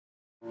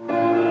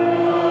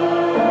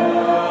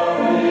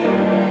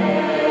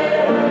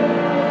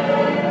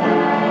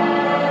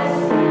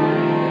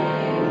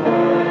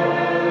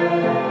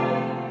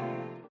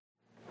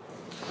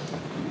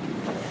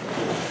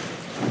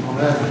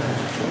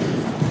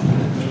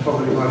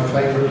my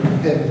favourite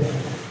hymn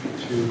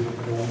to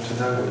want to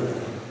know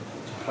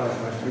to play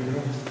at my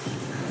funeral.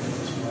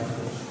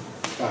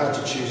 If I had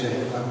to choose a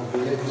hymn, that would be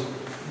it.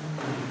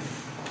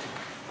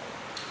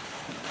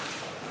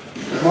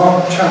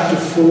 Mark chapter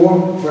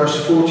 4,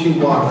 verse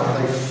 41.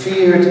 And they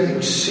feared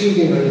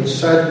exceedingly and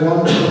said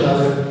one to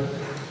another,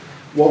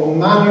 "What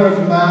manner of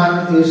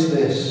man is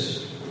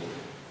this,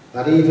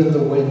 that even the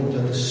wind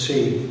and the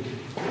sea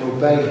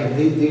obey him?"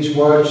 These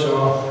words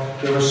are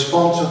the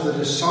response of the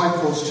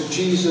disciples to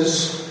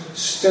Jesus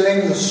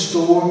stilling the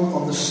storm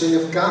on the Sea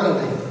of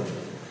Galilee.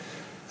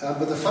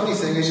 But the funny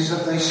thing is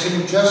that they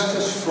seem just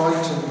as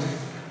frightened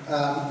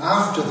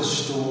after the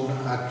storm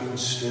had been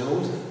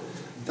stilled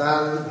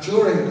than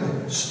during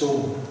the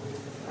storm.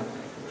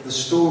 The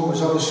storm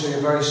was obviously a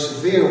very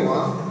severe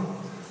one,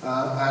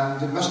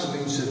 and it must have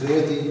been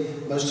severe.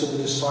 Most of the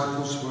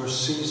disciples were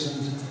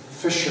seasoned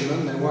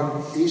fishermen. They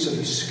weren't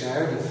easily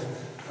scared of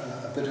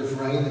a bit of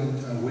rain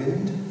and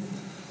wind.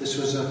 This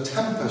was a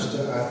tempest,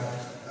 a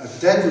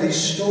deadly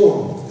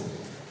storm.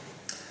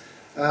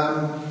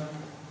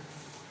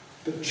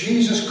 But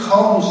Jesus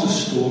calms the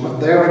storm at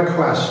their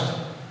request.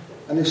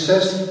 And it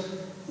says,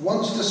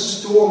 once the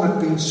storm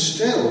had been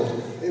stilled,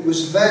 it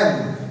was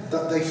then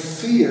that they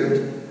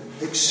feared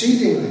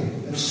exceedingly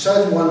and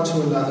said one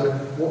to another,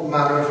 "What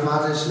manner of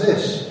man is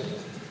this?"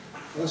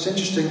 Well, it's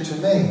interesting to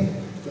me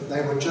that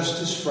they were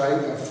just as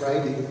afraid,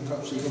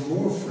 perhaps even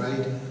more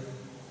afraid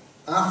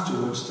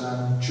afterwards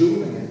than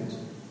during it.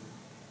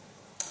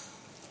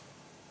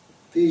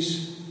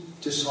 These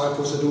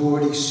disciples had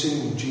already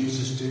seen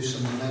Jesus do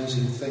some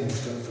amazing things,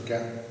 don't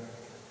forget.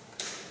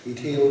 He'd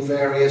healed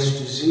various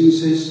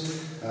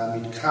diseases,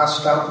 he'd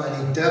cast out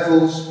many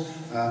devils,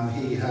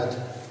 he had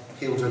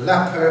healed a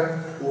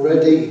leper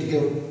already, he'd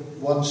healed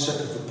one sick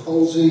of the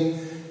palsy,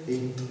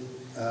 he'd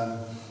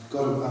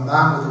got a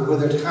man with a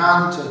withered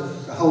hand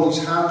to hold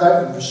his hand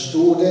out and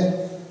restored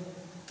it.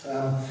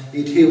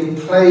 He'd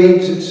healed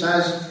plagues, it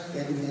says,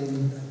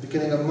 in the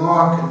beginning of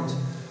Mark,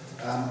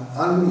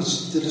 and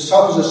the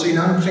disciples had seen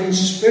unclean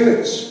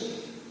spirits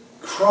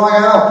cry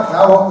out,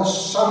 "Thou art the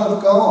Son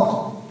of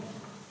God."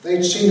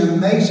 They'd seen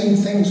amazing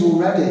things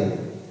already.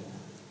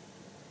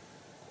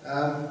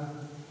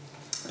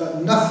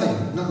 But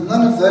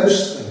none of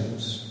those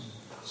things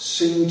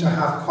seemed to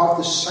have quite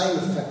the same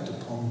effect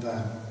upon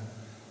them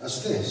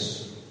as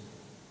this.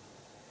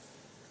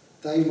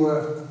 They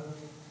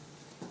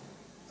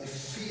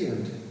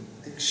feared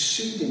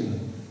exceedingly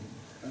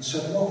and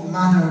said, "What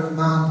manner of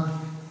man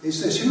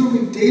is this? Who are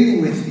we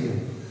dealing with here?"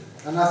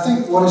 And I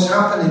think what is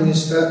happening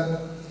is that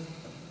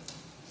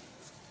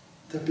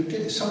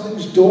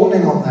something's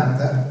dawning on them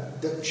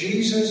that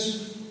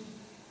Jesus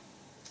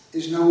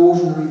is no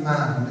ordinary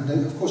man. I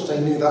mean, of course they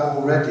knew that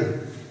already,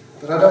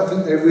 but I don't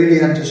think they really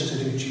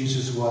understood who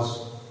Jesus was.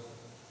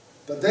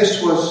 But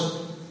this was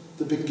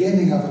the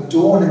beginning of a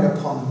dawning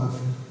upon them of,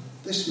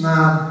 this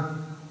man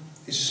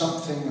is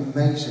something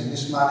amazing,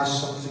 this man is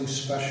something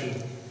special.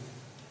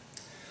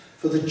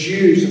 For the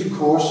Jews, of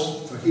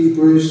course, for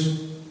Hebrews,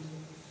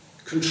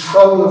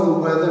 control of the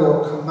weather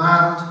or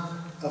command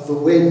of the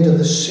wind and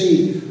the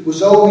sea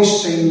was always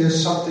seen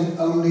as something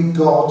only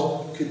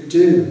God could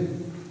do.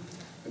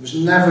 It was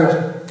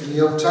never in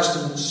the Old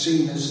Testament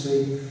seen as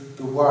the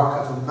work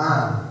of a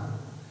man.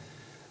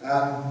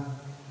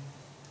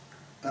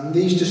 And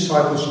these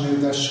disciples knew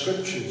their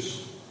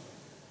scriptures.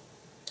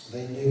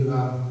 They knew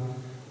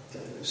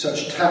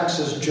such texts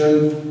as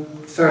Job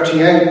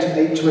 38,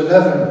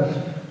 8-11,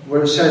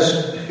 where it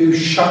says, who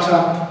shut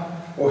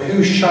up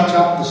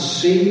the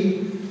sea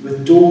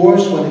with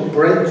doors when it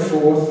brake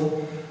forth,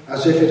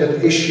 as if it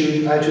had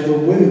issued out of the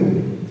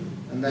womb.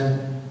 And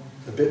then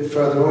a bit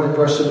further on in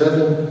verse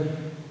 11,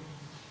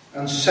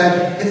 and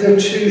said,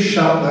 hitherto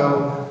shalt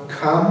thou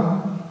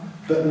come,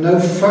 but no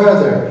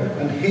further,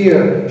 and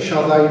here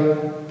shall thy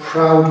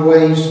proud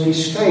waves be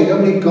stayed.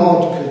 Only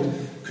God could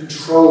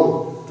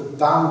control the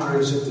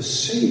boundaries of the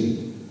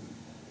sea.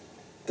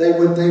 They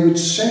would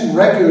sing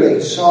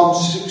regularly Psalm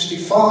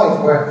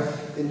 65, where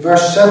in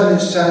verse 7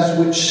 it says,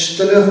 which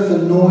stilleth the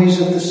noise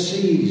of the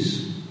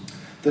seas,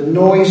 the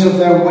noise of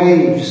their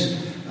waves,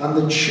 and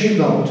the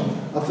tumult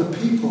of the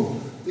people.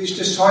 These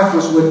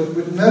disciples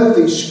would know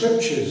these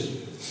scriptures.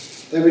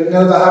 They would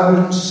know the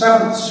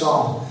 107th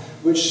Psalm,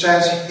 which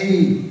says,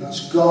 He,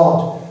 that's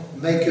God,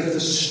 maketh the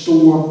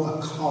storm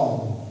a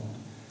calm,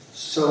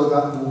 so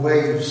that the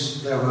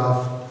waves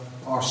thereof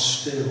are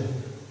still.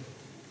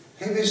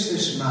 Who is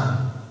this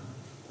man?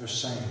 They're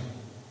saying.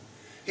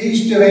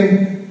 He's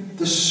doing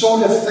the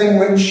sort of thing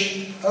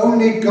which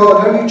only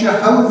God, only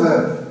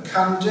Jehovah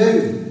can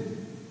do.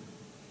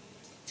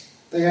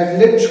 They had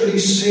literally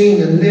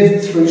seen and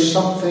lived through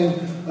something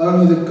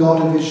only the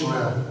God of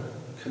Israel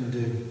can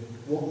do.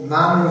 What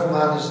manner of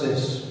man is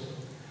this,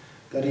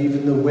 that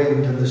even the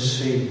wind and the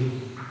sea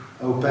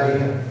obey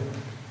him?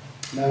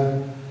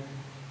 Now,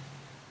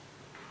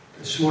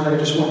 this morning I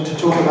just want to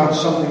talk about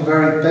something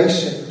very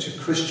basic to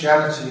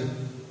Christianity.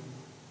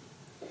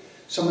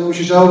 Something which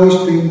has always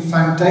been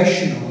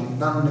foundational and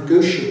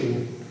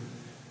non-negotiable.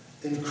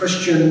 in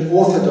Christian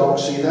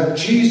orthodoxy that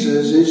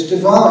Jesus is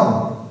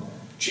divine.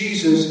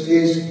 Jesus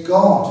is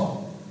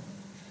God.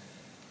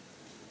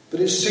 But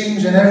it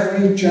seems in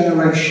every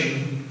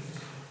generation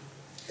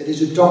it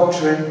is a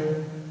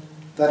doctrine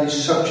that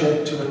is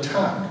subject to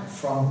attack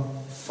from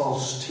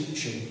false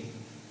teaching.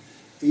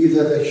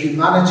 Either the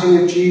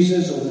humanity of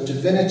Jesus or the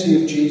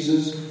divinity of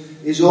Jesus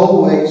is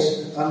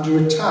always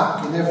under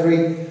attack in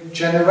every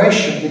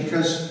generation,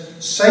 because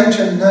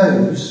Satan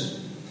knows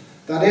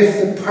that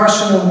if the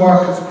personal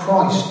work of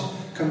Christ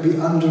can be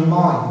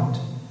undermined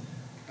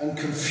and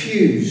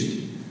confused,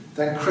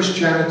 then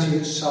Christianity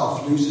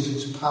itself loses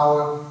its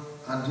power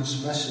and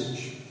its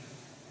message.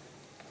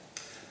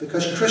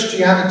 Because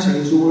Christianity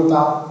is all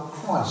about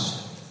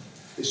Christ.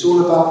 It's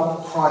all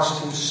about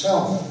Christ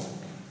himself.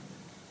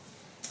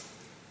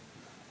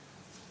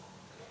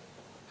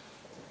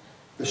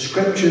 The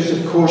scriptures,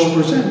 of course,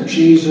 present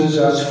Jesus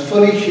as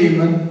fully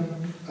human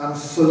and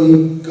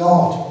fully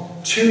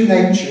God. Two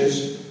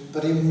natures,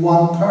 but in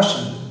one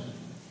person.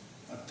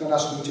 Don't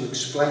ask me to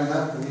explain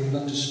that or even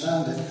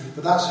understand it,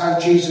 but that's how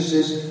Jesus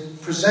is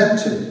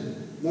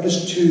presented. Not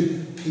as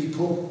two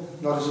people,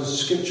 not as a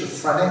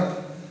schizophrenic,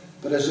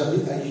 but as a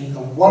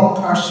one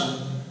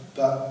person,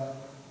 but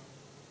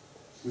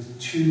with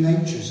two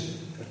natures.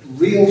 A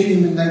real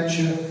human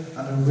nature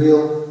and a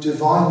real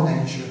divine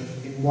nature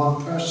in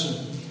one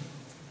person.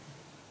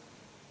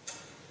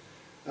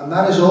 And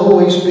that has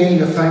always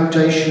been a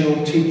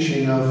foundational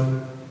teaching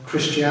of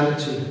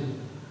Christianity.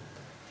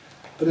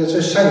 But as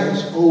I say,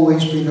 it's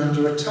always been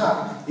under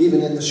attack.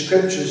 Even in the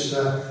scriptures,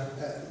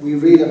 we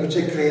read,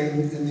 particularly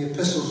in the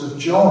epistles of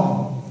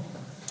John,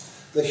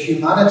 the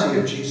humanity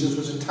of Jesus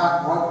was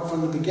attacked right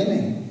from the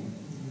beginning.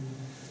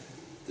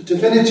 The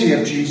divinity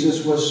of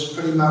Jesus was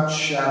pretty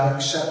much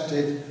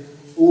accepted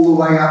all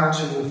the way up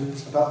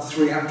to about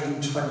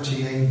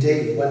 320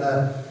 AD, when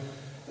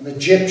an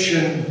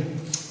Egyptian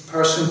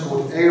person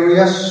called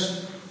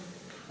Arius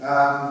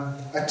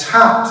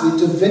attacked the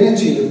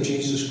divinity of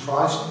Jesus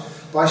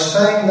Christ by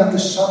saying that the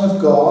Son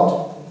of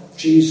God,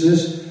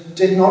 Jesus,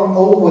 did not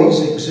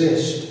always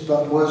exist,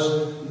 but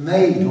was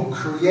made or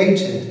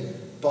created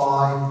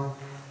by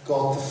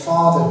God the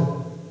Father,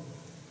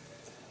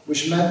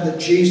 which meant that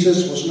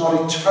Jesus was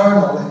not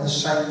eternal in the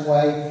same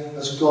way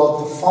as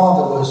God the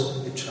Father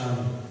was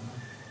eternal.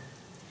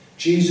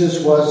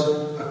 Jesus was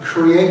a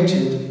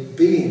created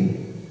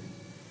being.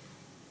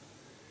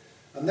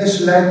 And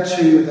this led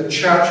to the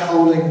church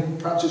holding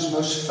perhaps its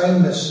most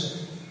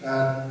famous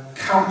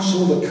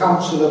council, the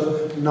Council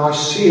of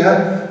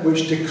Nicaea,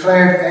 which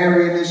declared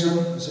Arianism,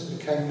 as it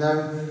became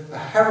known, a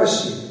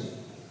heresy.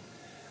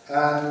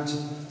 And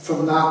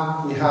from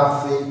that we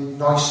have the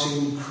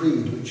Nicene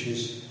Creed, which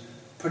is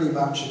pretty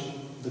much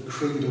the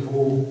creed of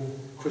all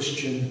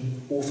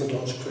Christian,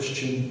 Orthodox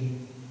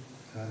Christian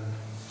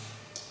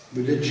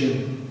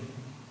religion.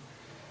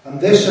 And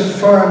this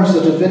affirms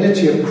the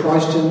divinity of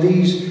Christ in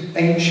these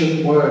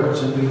ancient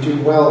words, and we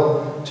do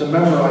well to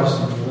memorize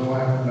them, although I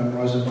haven't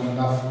memorized them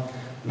enough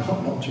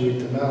not to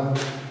read them out.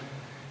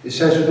 It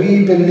says,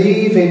 "We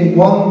believe in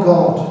one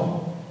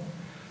God,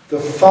 the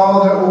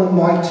Father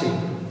Almighty,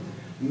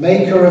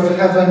 maker of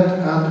heaven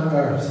and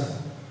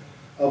earth,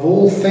 of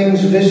all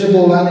things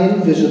visible and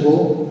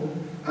invisible,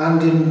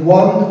 and in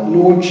one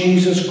Lord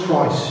Jesus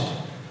Christ,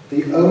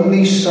 the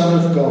only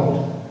Son of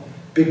God,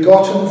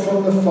 begotten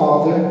from the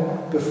Father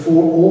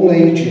before all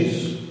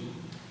ages,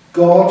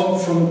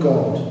 God from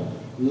God,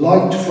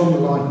 light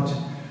from light,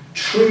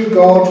 true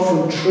God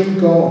from true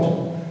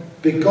God,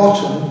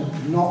 begotten,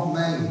 not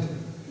made."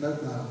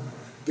 Note that.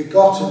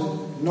 Begotten,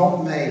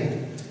 not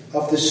made,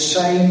 of the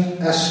same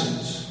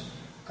essence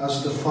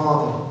as the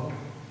Father.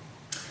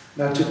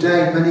 Now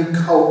today, many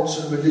cults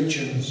and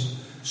religions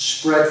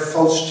spread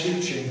false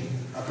teaching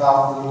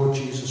about the Lord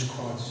Jesus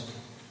Christ.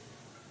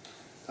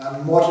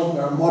 And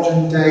there are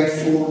modern day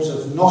forms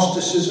of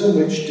Gnosticism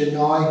which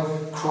deny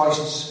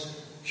Christ's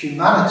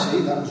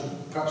humanity. That was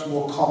perhaps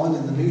more common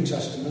in the New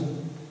Testament.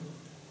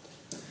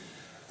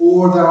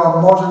 Or there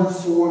are modern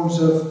forms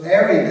of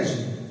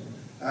Arianism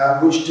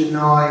which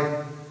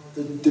deny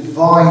the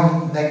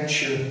divine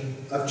nature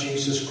of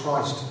Jesus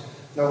Christ.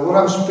 Now, what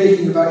I'm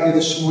speaking about here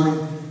this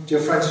morning, dear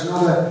friends, is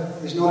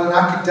not an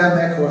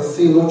academic or a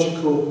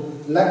theological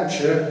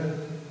lecture.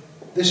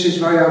 This is a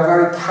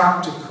very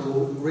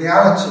practical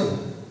reality.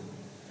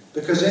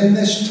 Because in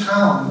this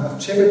town of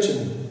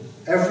Tiverton,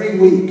 every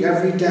week,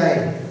 every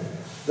day,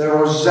 there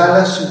are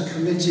zealous and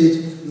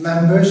committed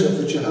members of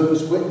the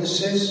Jehovah's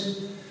Witnesses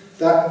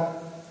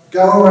that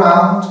go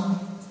around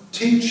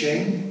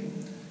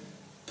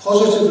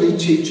positively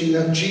teaching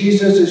that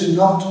Jesus is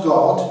not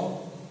God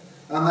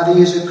and that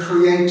he is a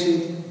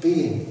created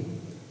being.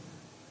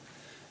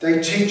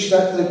 They teach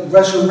that the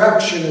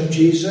resurrection of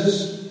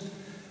Jesus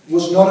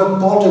was not a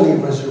bodily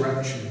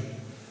resurrection,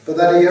 but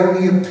that he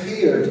only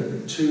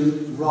appeared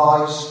to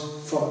rise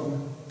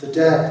from the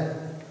dead.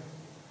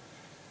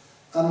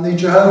 And the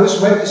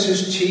Jehovah's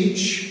Witnesses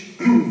teach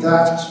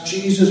that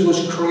Jesus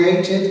was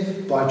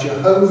created by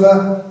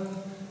Jehovah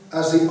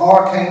as the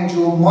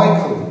Archangel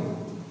Michael,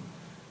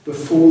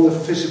 before the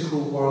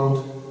physical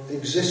world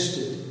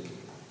existed.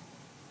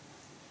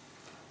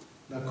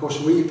 Now, of course,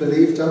 we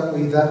believe, don't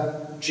we,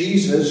 that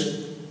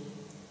Jesus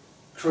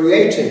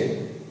created.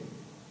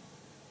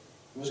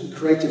 He wasn't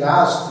created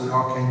as the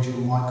Archangel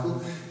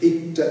Michael.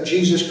 That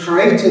Jesus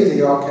created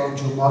the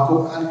Archangel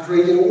Michael and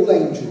created all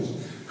angels,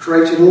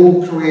 created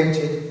all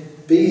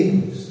created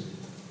beings.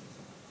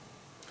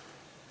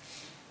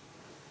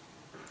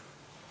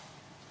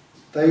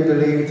 They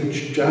believe, the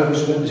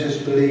Jehovah's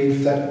Witnesses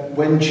believe, that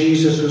when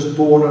Jesus was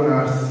born on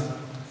earth,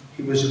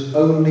 he was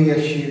only a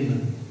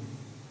human.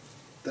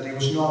 That he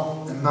was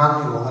not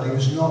Emmanuel, that he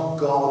was not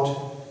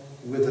God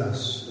with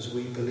us, as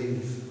we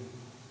believe.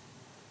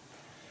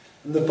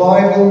 And the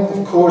Bible,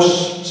 of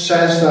course,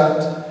 says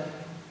that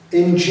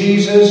in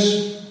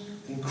Jesus,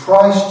 in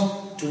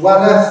Christ,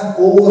 dwelleth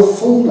all the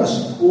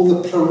fullness, all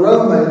the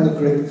pleroma in the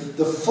Greek,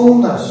 the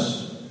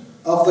fullness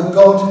of the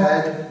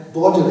Godhead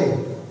bodily,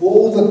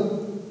 all the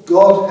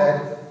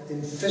Godhead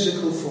in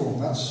physical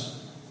form.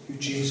 That's who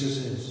Jesus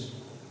is.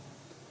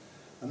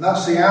 And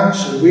that's the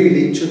answer,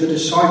 really, to the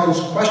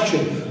disciples'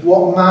 question,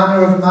 what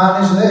manner of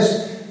man is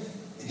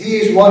this? He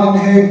is one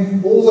in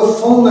whom all the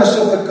fullness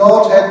of the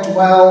Godhead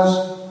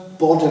dwells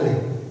bodily.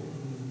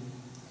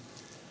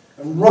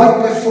 And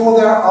right before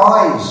their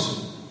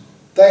eyes,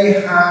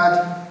 they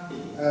had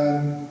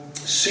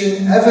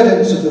seen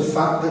evidence of the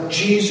fact that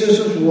Jesus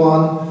was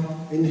one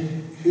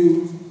in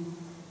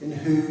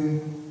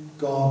whom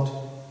God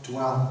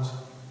dwelt.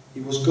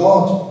 He was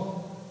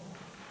God.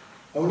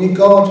 Only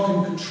God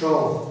can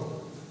control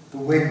the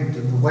wind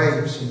and the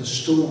waves and the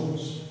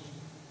storms.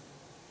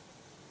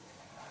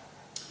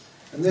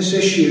 And this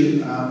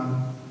issue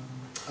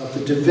of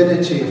the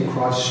divinity of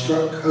Christ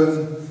struck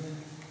home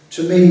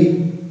to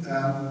me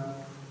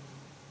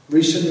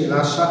recently,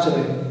 last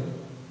Saturday,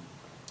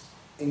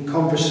 in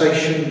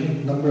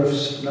conversation. A number of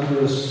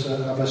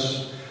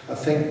us, I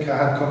think,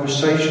 had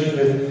conversations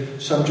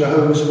with some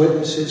Jehovah's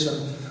Witnesses,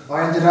 and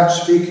I ended up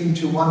speaking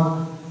to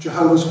one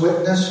Jehovah's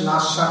Witness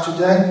last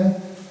Saturday.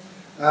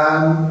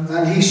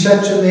 And he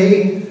said to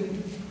me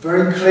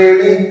very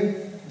clearly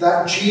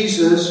that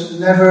Jesus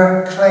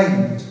never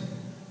claimed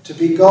to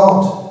be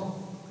God.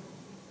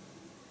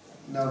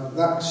 Now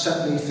that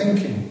set me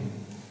thinking.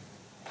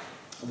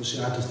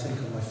 Obviously I had to think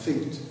on my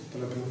feet,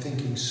 but I've been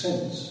thinking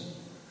since.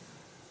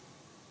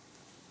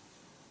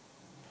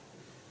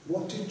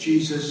 What did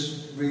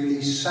Jesus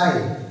really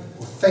say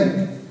or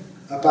think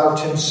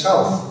about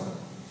himself?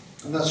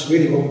 And that's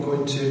really what we're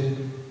going to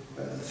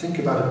think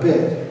about a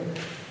bit.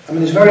 I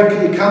mean,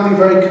 it can be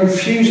very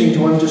confusing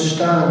to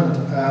understand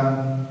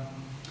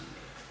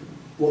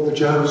what the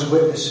Jehovah's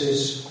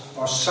Witnesses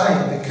are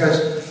saying,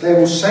 because they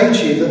will say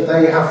to you that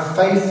they have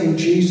faith in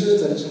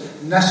Jesus, that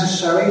it's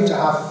necessary to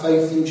have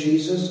faith in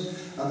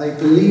Jesus, and they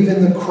believe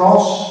in the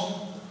cross,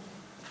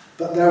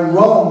 but they're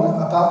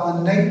wrong about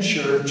the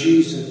nature of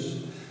Jesus.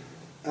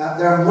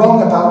 They're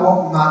wrong about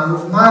what manner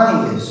of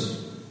man he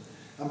is.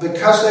 And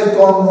because they've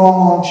gone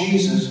wrong on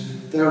Jesus,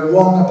 they're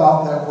wrong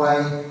about their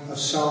way of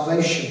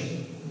salvation.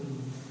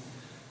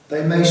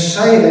 They may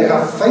say they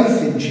have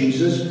faith in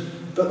Jesus,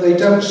 but they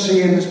don't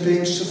see him as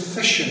being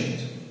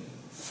sufficient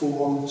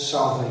for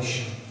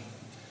salvation.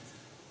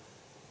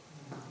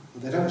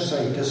 They don't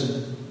say he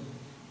doesn't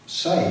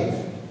save.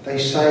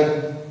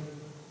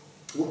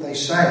 What they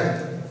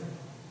say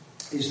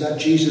is that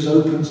Jesus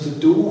opens the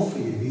door for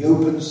you. He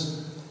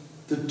opens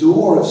the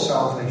door of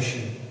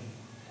salvation.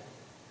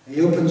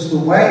 He opens the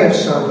way of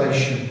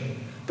salvation.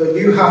 But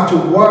you have to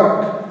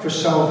work for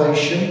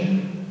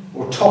salvation,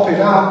 or top it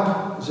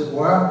up, as it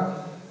were,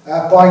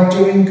 by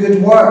doing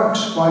good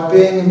works, by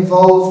being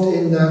involved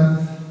in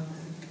the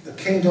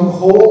Kingdom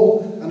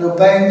Hall and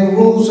obeying the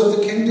rules of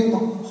the Kingdom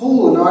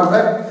Hall. And I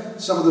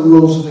read some of the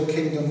rules of the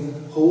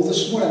Kingdom Hall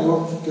this morning. I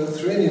won't go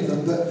through any of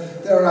them,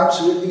 but there are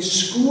absolutely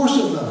scores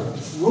of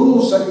them.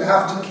 Rules that you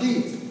have to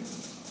keep.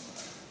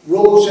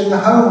 Rules in the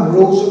home,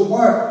 rules at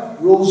work,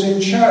 rules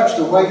in church,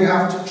 the way you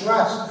have to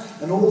dress,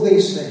 and all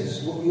these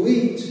things. What you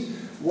eat,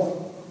 what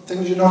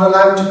things you're not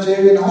allowed to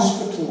do in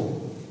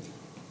hospital.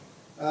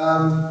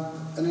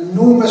 An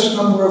enormous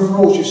number of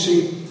rules. You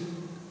see,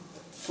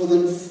 for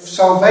the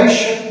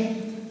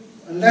salvation,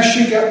 unless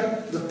you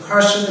get the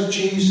person of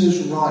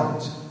Jesus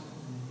right,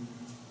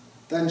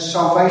 then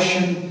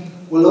salvation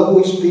will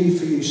always be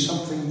for you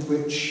something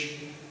which,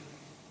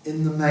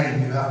 in the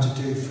main, you have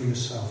to do for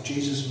yourself.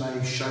 Jesus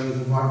may show you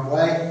the right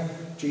way.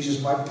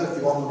 Jesus might put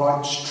you on the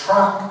right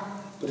track,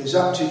 but it's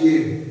up to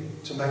you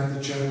to make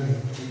the journey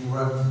in your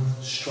own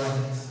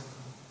strength.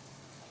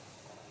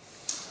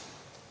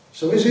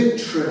 So is it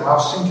true? I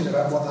was thinking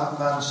about what that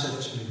man said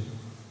to me.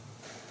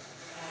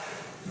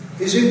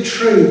 Is it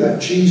true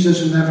that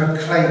Jesus never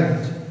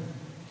claimed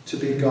to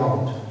be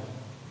God?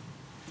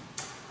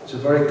 It's a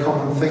very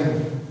common thing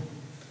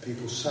that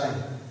people say.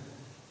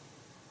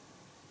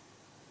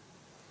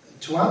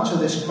 To answer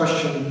this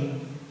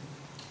question,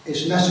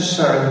 it's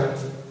necessary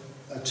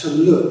to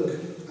look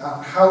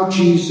at how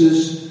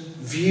Jesus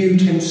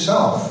viewed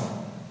himself,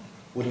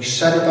 what he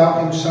said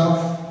about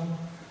himself.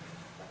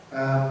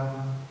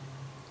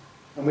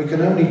 And And we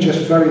can only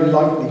just very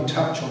lightly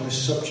touch on this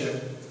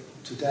subject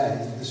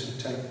today. This would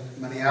take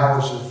many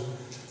hours of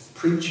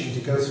preaching to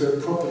go through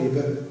it properly,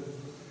 but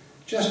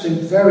just in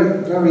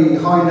very, very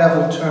high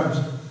level terms,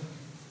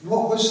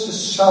 what was the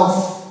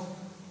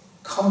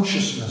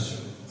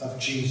self-consciousness of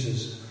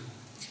Jesus?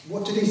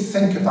 What did he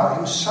think about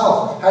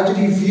himself? How did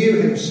he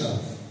view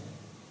himself?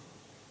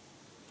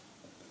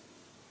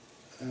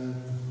 The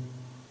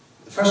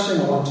first thing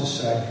I want to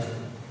say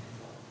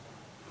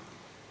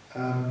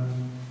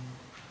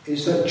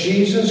is that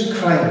Jesus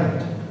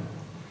claimed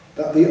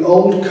that the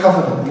Old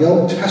Covenant, the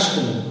Old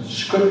Testament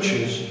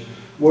scriptures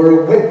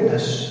were a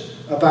witness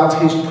about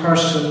his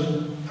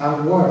person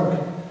and work.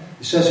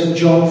 It says in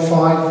John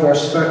 5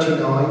 verse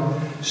 39,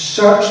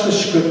 "Search the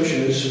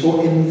scriptures,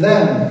 for in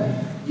them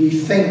ye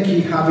think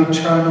ye have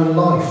eternal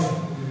life,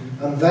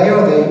 and they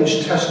are they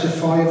which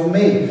testify of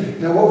me."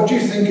 Now, what would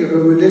you think of a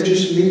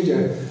religious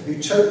leader who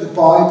took the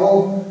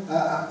Bible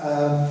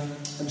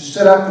and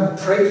stood up and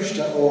preached,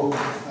 or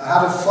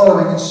had a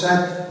following and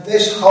said,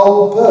 "This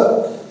whole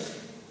book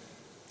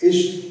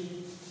is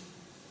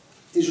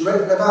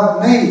written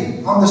about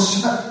me.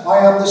 I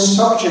am the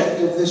subject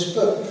of this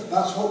book"?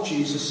 That's what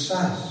Jesus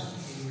says.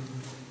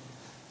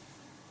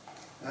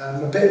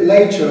 A bit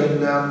later in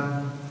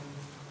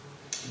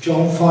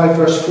John 5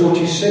 verse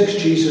 46,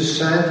 Jesus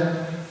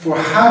said, "For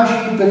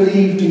had ye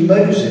believed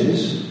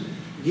Moses,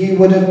 ye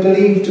would have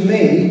believed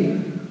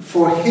me,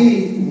 for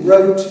he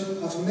wrote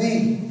of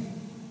me."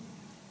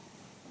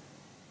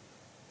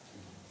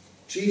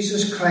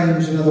 Jesus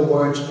claims, in other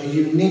words, a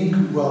unique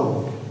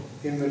role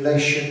in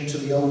relation to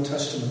the Old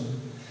Testament.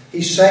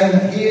 He's saying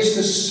that he is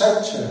the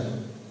centre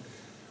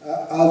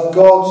of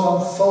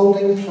God's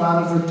unfolding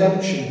plan of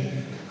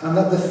redemption, and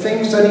that the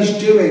things that he's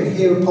doing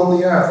here upon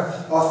the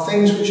earth are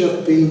things which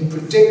have been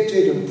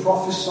predicted and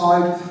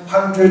prophesied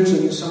hundreds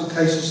and in some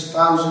cases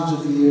thousands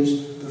of years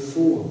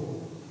before.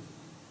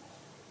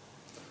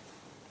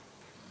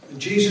 And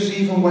Jesus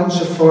even went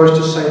so far as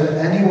to say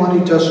that anyone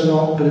who does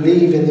not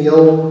believe in the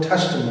Old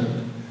Testament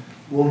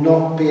will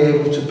not be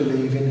able to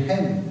believe in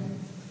him.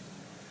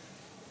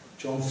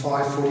 John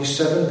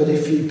 5:47, "But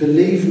if ye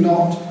believe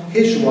not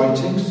his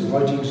writings," the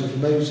writings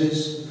of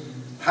Moses,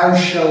 "how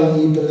shall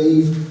ye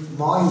believe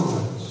my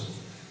words?"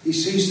 He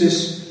sees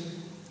this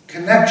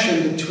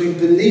connection between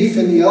belief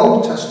in the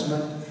Old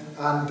Testament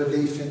and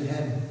belief in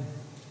him.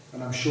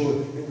 And I'm sure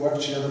it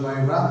works the other way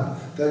around.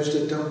 Those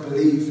that don't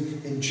believe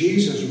in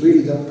Jesus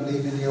really don't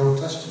believe in the Old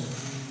Testament.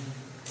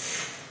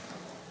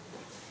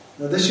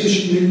 Now this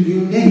is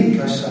unique,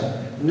 I say.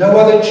 No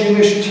other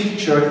Jewish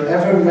teacher had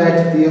ever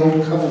read the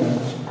Old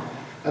Covenant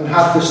and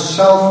had the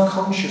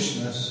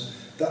self-consciousness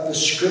that the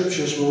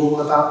scriptures were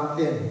all about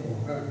him or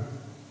her.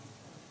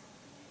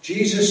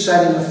 Jesus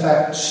said, in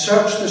effect,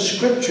 search the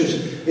scriptures.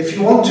 If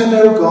you want to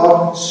know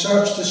God,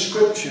 search the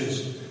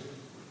scriptures,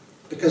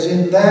 because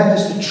in them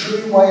is the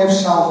true way of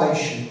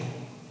salvation.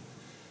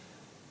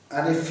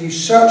 And if you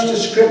search the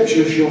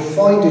scriptures, you'll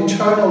find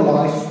eternal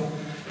life,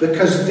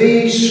 because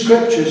these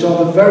scriptures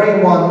are the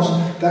very ones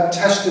that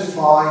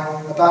testify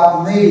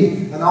about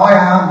me, and I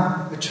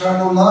am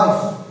eternal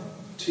life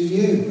to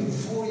you and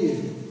for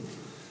you.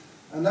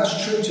 And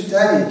that's true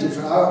today.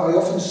 I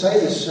often say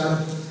this,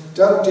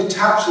 don't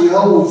detach the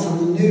old from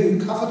the new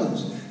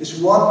covenants. It's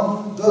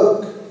one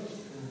book.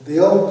 The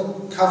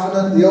Old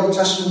Covenant, the Old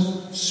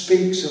Testament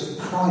speaks of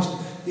Christ.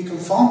 You can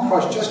find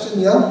Christ just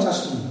in the Old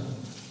Testament.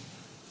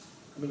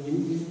 I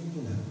mean,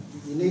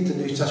 you need the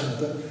New Testament,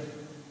 but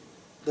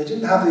they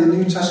didn't have the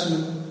New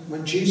Testament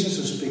when Jesus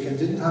was speaking.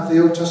 They didn't have the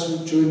Old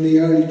Testament during the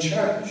early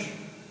church.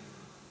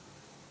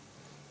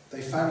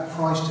 They found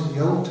Christ in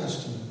the Old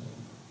Testament.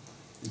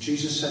 And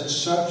Jesus said,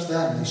 search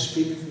them, they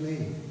speak of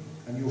me,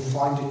 and you'll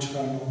find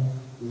eternal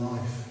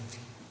life.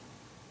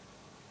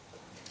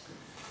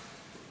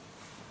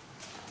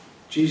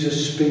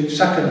 Jesus speaks,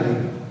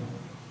 secondly,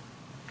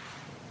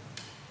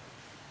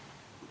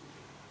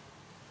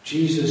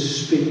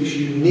 Jesus speaks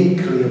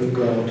uniquely of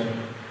God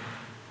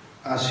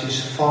as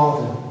his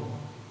Father.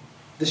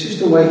 This is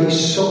the way he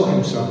saw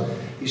himself.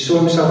 He saw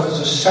himself as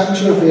the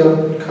centre of the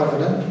Old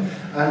Covenant,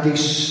 and he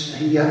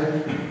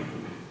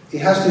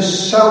has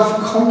this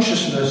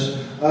self-consciousness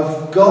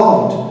of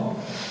God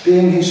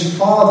being his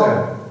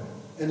Father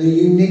in a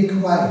unique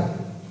way.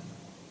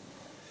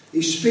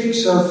 He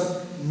speaks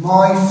of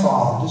my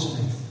Father, doesn't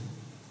he?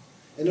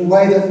 In a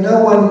way that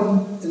no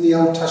one in the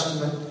Old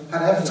Testament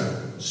had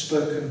ever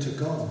spoken to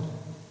God.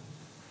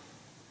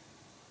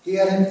 He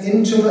had an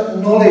intimate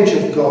knowledge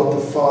of God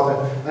the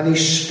Father, and he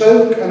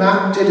spoke and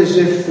acted as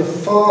if the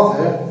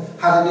Father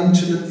had an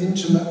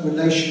intimate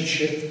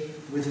relationship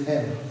with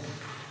him.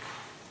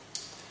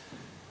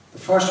 The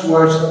first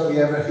words that we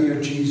ever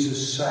hear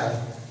Jesus say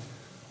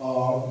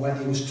are when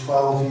he was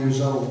 12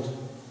 years old.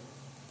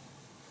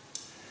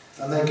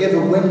 And they give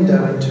a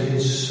window into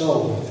his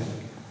soul, I think.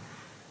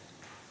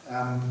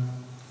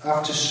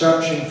 After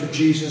searching for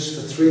Jesus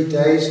for 3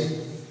 days,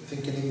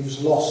 thinking he was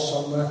lost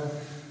somewhere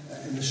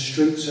in the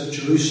streets of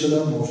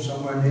Jerusalem or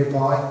somewhere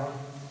nearby,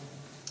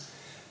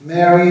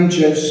 Mary and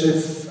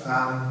Joseph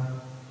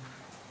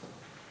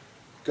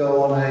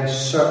go on a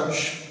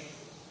search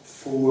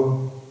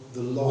for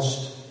the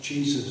lost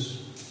Jesus.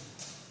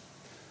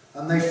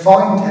 And they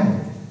find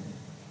him.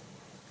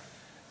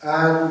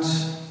 And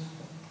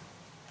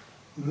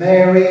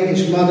Mary,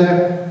 his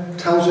mother,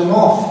 tells him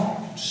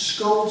off,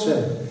 scolds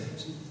him,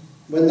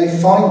 when they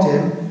find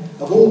him,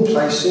 of all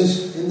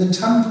places, in the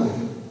temple.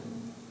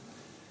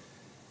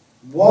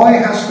 Why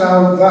hast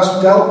thou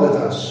thus dealt with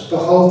us?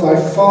 Behold, thy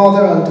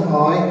father and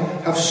I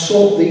have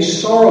sought thee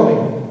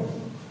sorrowing.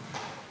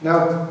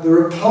 Now, the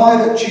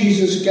reply that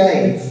Jesus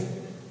gave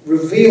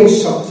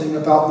reveals something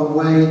about the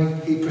way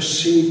he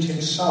perceived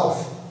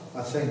himself,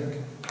 I think.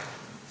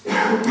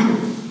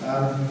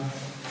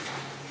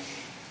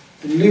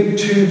 In Luke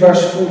 2,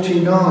 verse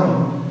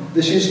 49,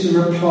 this is the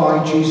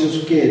reply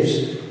Jesus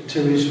gives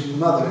to his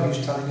mother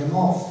who's telling him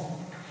off.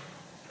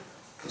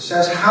 It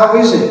says, "How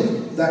is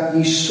it that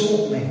ye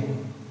sought me?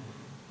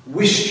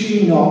 Wist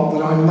ye not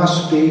that I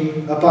must be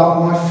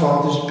about my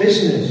Father's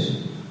business?"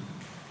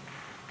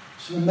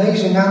 It's an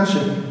amazing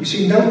answer. You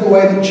see, note the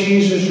way that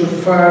Jesus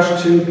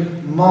refers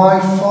to my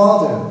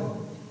Father.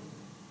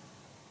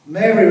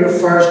 Mary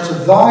refers to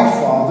thy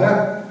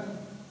Father,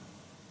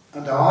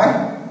 and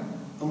I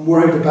am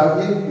worried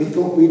about you. We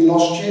thought we'd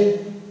lost you.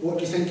 What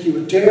do you think you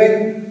were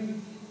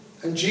doing?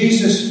 And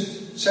Jesus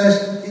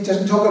says he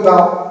doesn't talk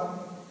about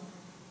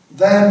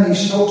them,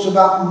 he talks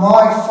about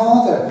my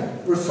Father,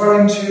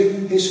 referring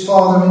to his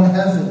Father in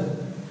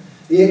heaven.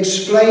 He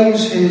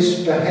explains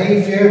his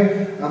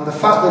behaviour and the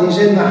fact that he's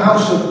in the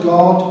house of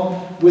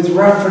God with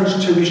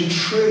reference to his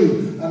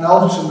true and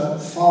ultimate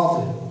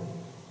Father.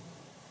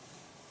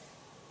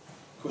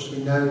 Of course,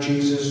 we know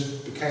Jesus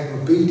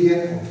became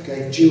obedient, or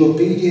gave due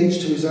obedience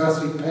to his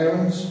earthly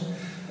parents,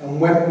 and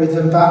went with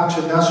them back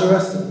to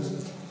Nazareth and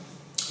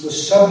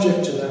was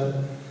subject to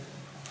them.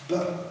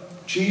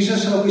 But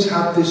Jesus always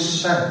had this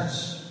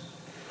sense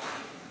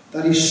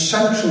that his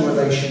central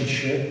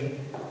relationship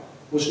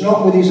was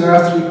not with his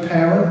earthly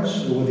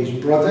parents, or with his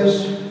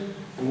brothers,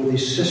 or with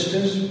his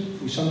sisters.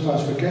 We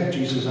sometimes forget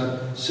Jesus had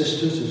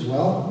sisters as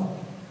well.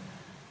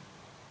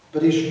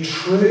 But his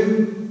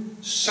true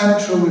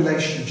central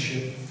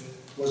relationship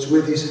was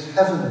with his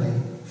heavenly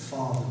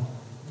Father.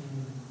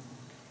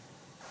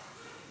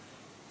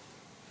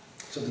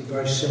 Something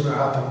very similar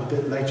happened a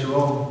bit later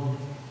on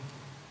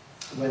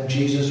when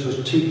Jesus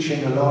was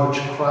teaching a large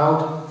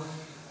crowd,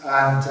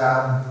 and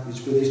he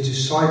was with his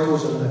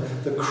disciples, and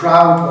the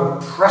crowd were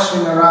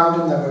pressing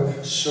around him, they were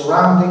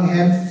surrounding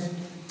him,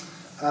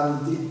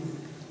 and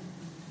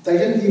they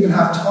didn't even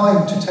have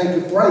time to take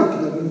a break.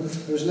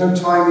 There was no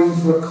time even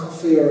for a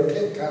coffee or a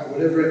Kit Kat,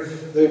 whatever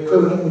the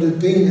equivalent would have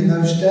been in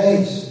those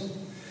days.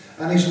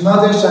 And his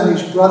mothers and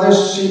his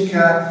brothers seek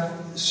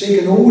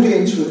an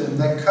audience with him.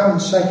 They come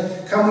and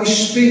say, "Can we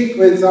speak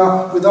with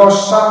our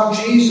son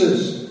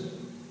Jesus?"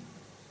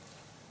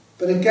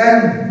 But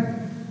again,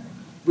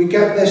 we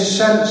get this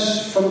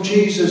sense from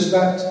Jesus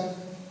that,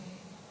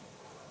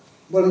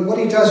 well, what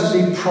he does is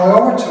he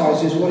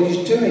prioritises what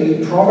he's doing.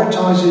 He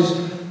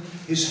prioritises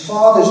his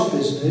Father's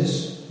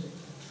business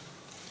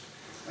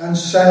and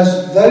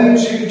says,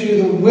 "Those who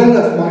do the will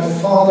of my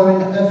Father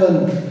in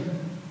heaven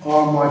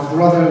are my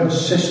brother and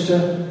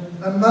sister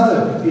and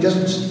mother." He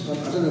doesn't,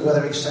 I don't know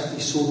whether he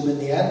saw them in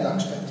the end, I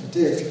expect he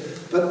did,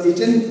 but he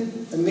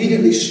didn't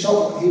immediately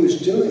stop what he was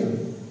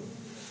doing.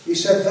 He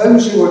said,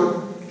 "Those who are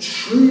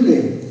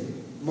truly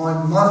my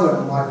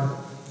mother, my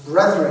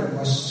brethren,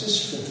 my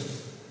sister,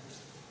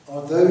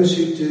 are those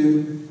who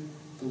do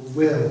the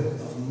will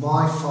of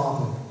my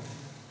Father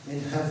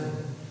in heaven."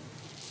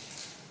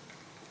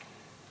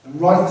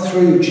 And right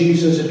through,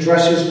 Jesus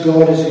addresses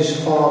God as his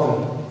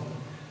Father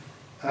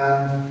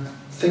and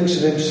thinks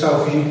of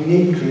himself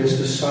uniquely as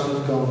the Son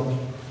of God.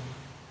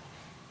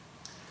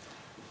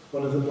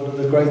 One of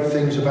the great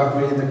things about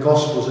reading the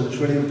Gospels, and it's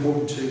really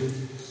important to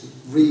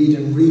read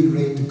and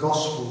reread the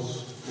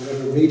Gospels,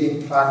 whatever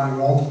reading plan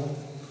you're on,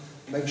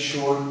 make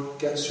sure it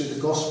gets through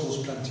the Gospels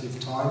plenty of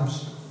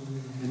times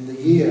in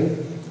the year.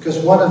 Because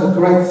one of the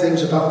great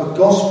things about the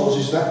Gospels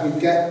is that you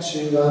get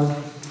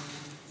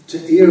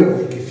to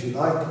earwig, if you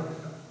like,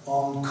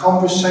 on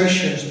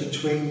conversations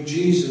between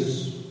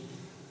Jesus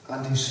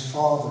and his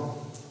Father.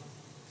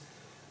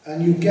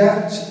 And you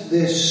get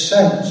this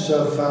sense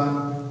of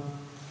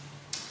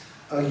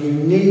a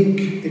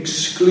unique,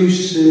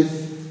 exclusive,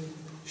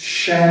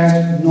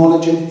 shared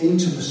knowledge and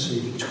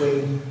intimacy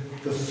between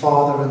the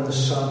Father and the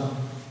Son.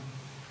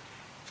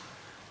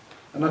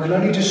 And I can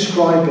only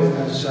describe it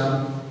as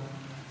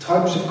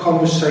types of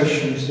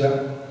conversations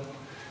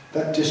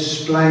that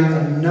display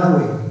a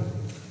knowing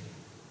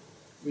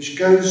which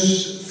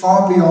goes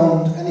far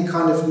beyond any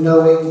kind of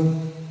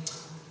knowing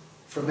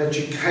from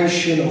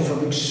education or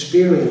from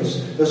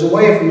experience. There's a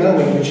way of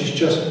knowing which is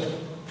just,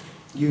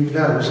 isn't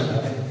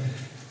it?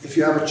 If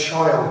you have a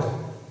child,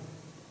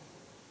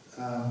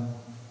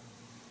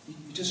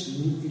 you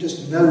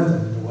just know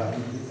them in a way.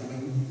 I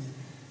mean,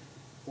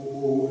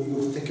 or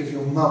you'll think of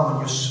your mum when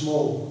you're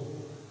small.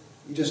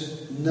 You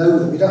just know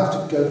them. You don't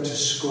have to go to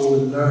school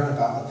and learn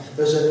about them.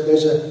 There's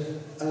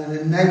an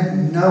innate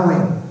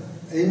knowing,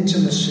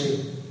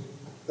 intimacy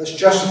that's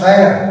just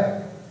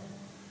there.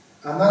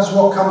 And that's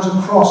what comes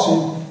across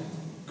in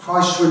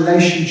Christ's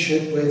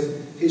relationship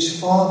with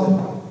his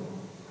Father.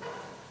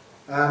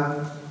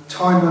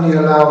 Time only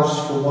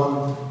allows for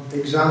one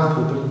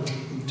example, but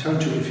turn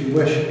to it if you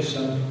wish.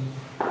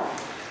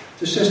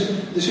 This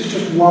is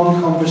just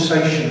one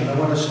conversation, and I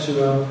want us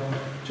to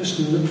just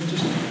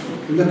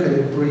look at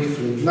it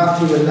briefly.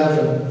 Matthew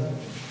 11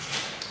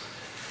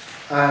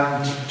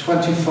 and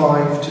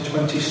 25 to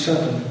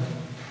 27.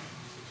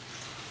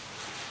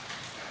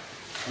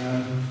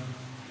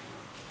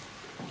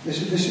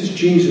 This is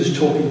Jesus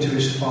talking to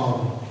his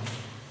Father.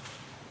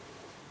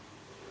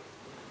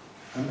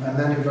 And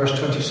then in verse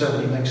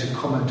 27 he makes a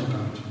comment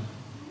about it.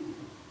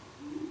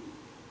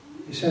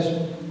 He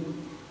says,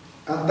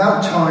 "At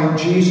that time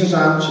Jesus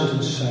answered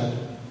and said,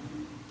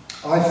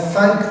 I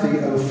thank thee,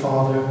 O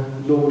Father,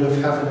 Lord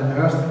of heaven and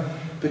earth,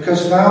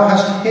 because thou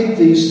hast hid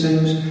these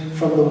things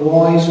from the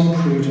wise and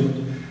prudent,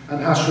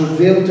 and hast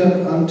revealed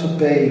them unto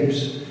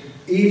babes.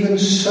 Even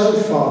so,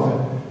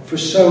 Father, for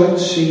so it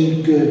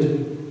seemed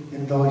good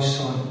in thy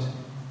sight."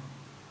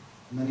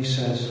 And then he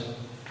says,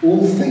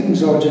 "All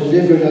things are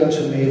delivered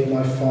unto me of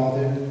my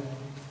Father,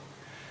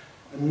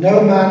 and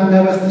no man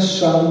knoweth the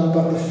Son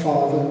but the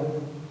Father,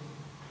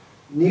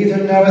 neither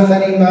knoweth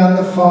any man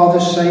the Father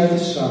save the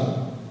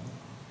Son,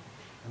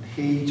 and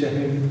he to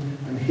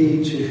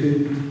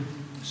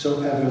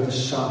whomsoever the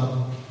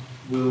Son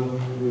will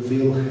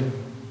reveal him."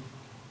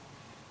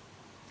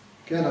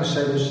 Again, I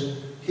say this,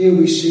 here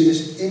we see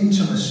this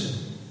intimacy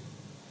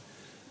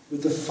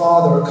with the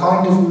Father, a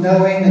kind of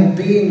knowing and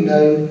being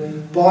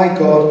known by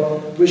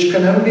God, which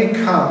can only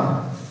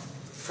come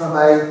from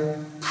a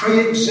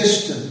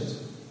pre-existent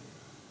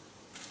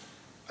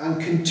and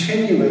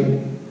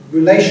continuing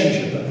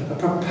relationship, a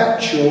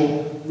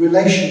perpetual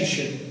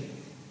relationship.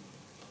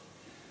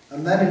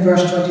 And then in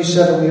verse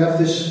 27 we have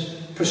this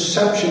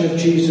perception of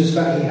Jesus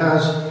that he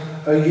has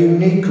a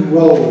unique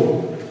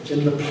role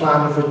in the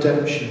plan of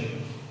redemption.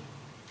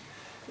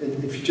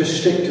 If you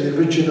just stick to the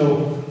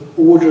original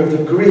order of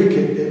the Greek,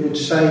 it would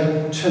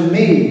say, "To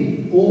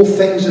me, all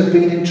things have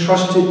been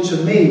entrusted to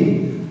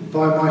me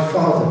by my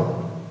Father."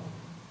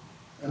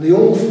 And the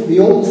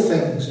all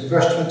things in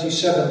verse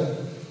 27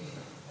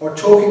 are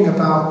talking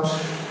about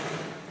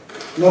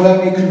not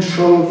only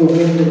control of the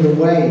wind and the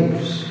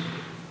waves,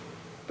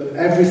 but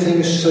everything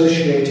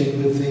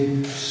associated with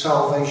the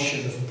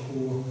salvation of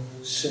poor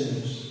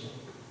sinners.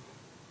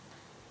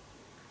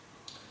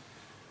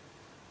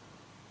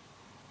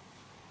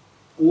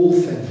 All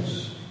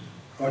things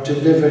are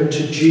delivered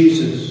to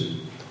Jesus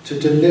to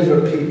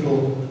deliver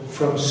people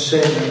from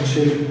sin and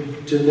to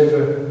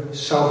deliver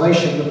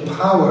salvation. The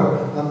power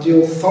and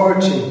the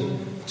authority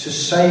to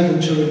save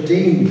and to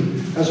redeem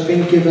has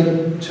been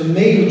given to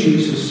me,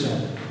 Jesus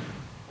said.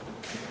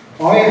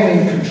 I am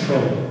in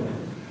control,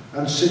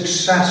 and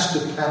success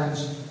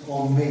depends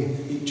on me.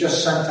 He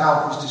just sent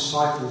out his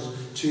disciples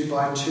 2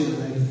 by 2,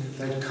 and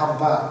they'd come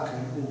back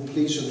and all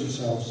pleased with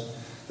themselves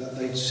that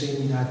they'd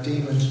seen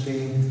demons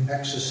being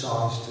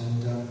exorcised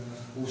and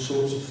all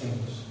sorts of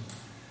things.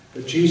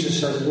 But Jesus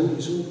says,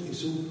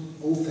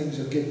 all things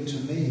are given to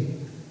me.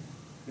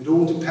 It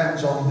all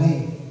depends on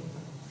me.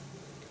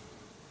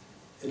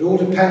 It all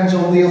depends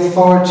on the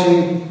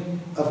authority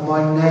of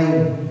my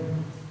name.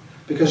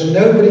 Because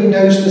nobody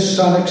knows the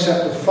Son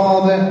except the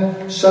Father,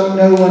 so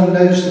no one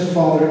knows the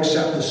Father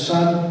except the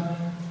Son,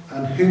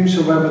 and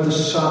whomsoever the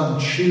Son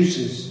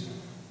chooses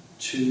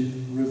to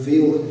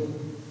reveal him.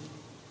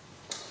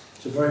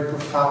 It's a very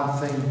profound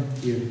thing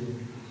here.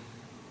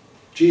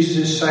 Jesus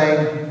is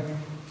saying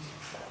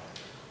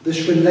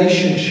this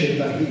relationship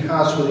that he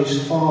has with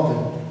his Father,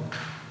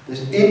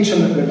 this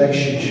intimate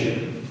relationship,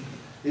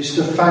 is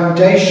the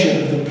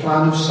foundation of the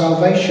plan of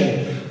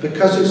salvation,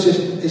 because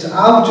it's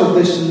out of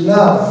this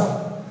love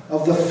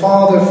of the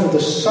Father for the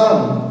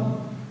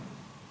Son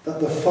that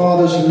the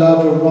Father's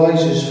love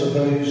arises for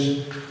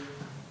those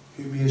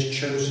whom he has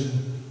chosen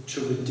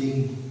to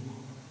redeem.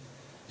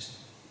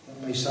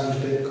 That may sound a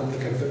bit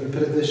complicated, but let me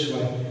put it this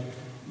way.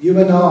 You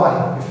and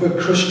I, if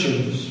we're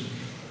Christians,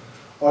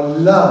 are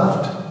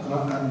loved,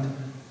 and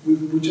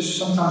we just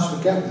sometimes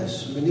forget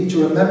this. We need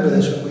to remember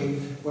this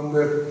when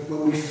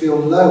we feel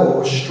low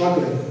or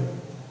struggling.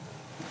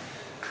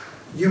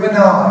 You and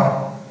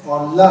I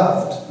are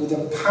loved with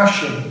a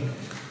passion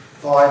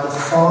by the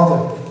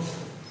Father,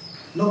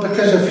 not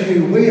because of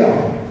who we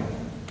are.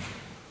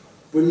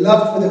 We're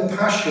loved with a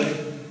passion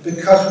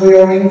because we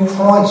are in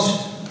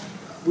Christ.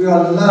 We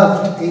are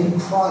loved in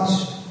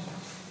Christ.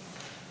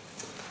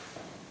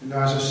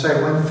 As I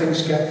say, when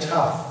things get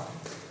tough,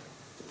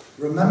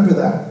 remember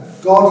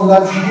that. God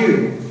loves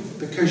you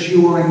because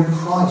you are in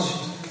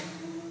Christ.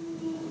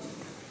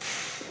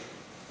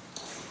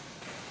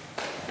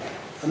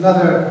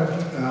 Another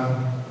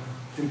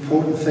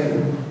important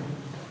thing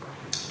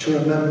to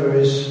remember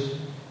is,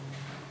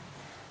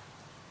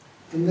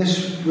 in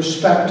this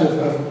respect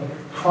of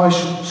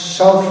Christ's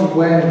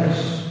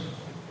self-awareness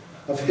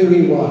of who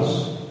he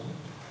was,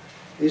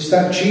 is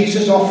that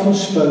Jesus often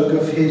spoke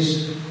of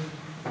his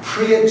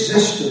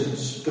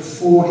pre-existence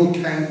before he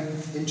came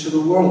into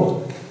the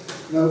world.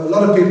 You know, a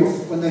lot of people,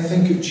 when they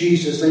think of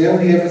Jesus, they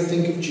only ever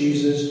think of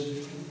Jesus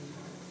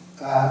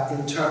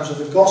in terms of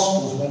the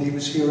Gospels when he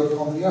was here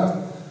upon the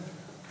earth.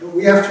 But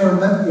we have to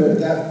remember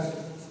that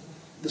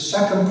the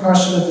second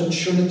person of the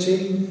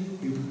Trinity,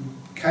 who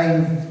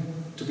came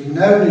to be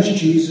known as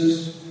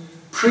Jesus,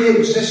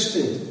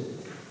 pre-existed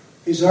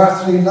his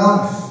earthly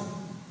life.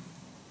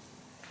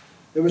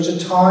 There was a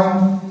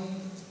time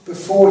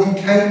before he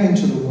came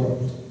into the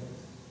world.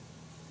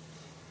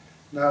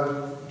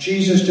 Now,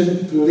 Jesus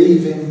didn't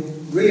believe in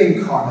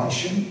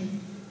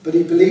reincarnation, but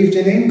he believed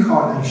in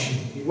incarnation.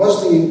 He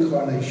was the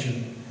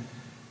incarnation.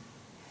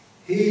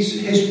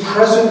 His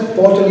present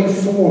bodily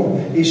form,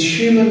 his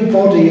human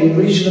body and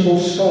reasonable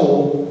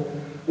soul,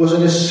 was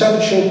an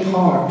essential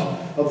part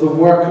of the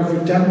work of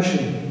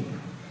redemption,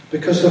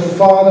 because the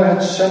Father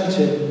had sent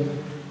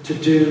him to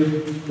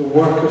do the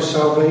work of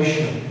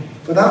salvation.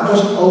 But that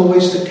wasn't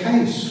always the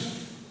case.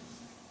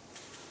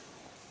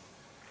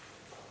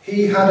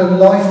 He had a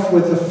life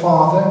with the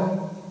Father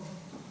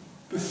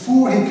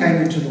before he came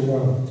into the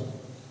world.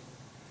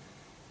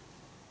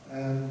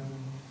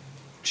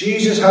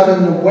 Jesus had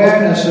an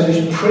awareness of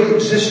his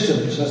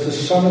pre-existence as the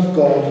Son of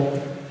God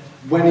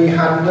when he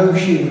had no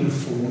human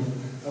form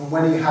and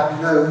when he had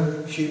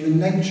no human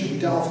nature. We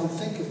don't often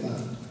think of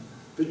that.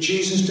 But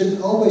Jesus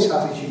didn't always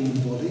have a human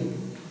body.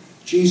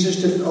 Jesus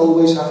didn't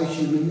always have a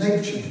human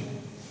nature.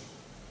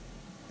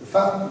 The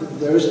fact that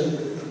there is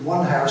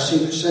one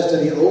heresy which says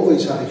that he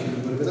always had a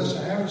human body, but that's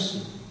a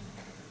heresy.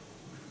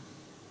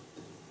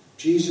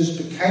 Jesus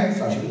became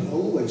flesh, he wasn't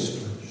always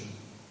flesh.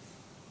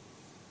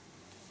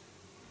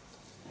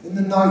 In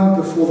the night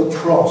before the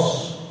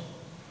cross,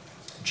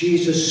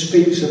 Jesus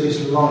speaks of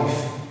his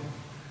life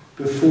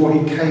before he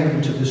came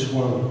into this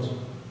world.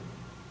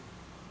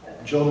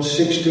 John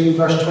 16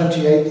 verse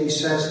 28, he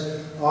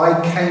says, I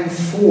came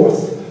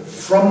forth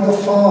from the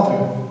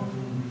Father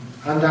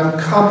and am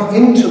come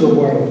into the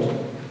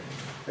world.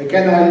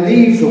 Again, I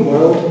leave the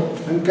world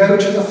and go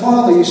to the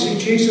Father. You see,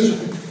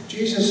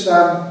 Jesus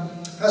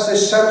has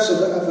this sense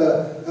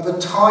of a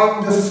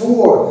time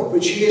before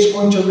which he is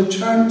going to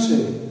return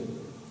to.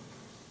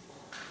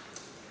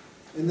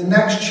 In the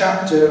next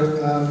chapter,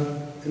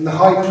 in the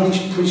high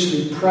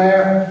priestly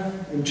prayer,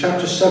 in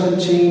chapter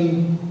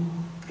 17,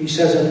 he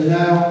says, and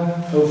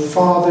now, O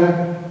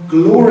Father,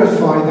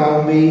 glorify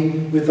thou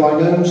me with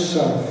thine own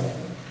self,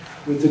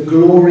 with the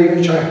glory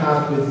which I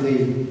had with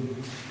thee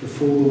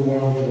before the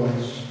world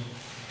was.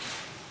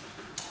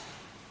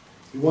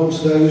 He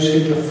wants those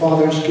whom the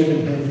Father has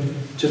given him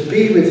to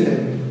be with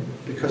him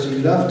because he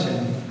loved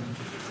him.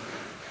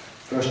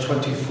 Verse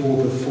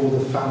 24, before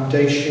the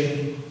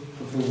foundation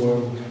of the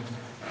world.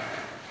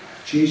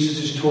 Jesus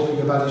is talking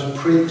about his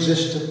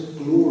pre-existent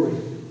glory.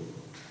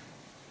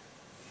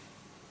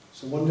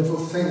 It's a wonderful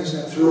thing, isn't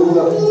it? Through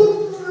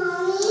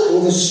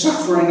all the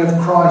suffering of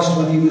Christ,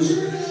 when he was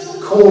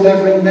called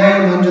every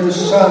name under the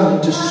sun,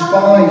 and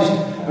despised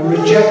and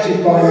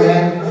rejected by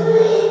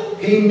men,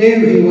 he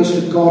knew he was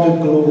the God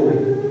of glory,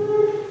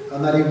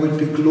 and that he would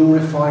be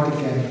glorified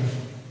again.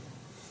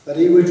 That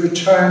he would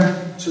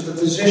return to the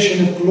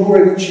position of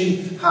glory which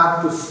he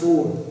had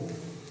before.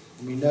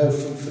 And we know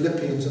from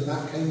Philippians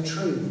that came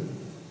true.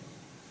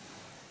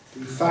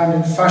 Being found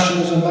in fashion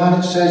as a man,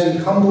 it says, he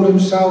humbled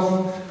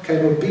himself,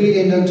 became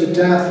obedient unto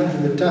death,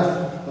 even the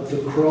death of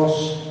the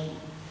cross.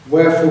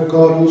 Wherefore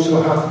God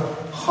also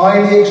hath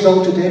highly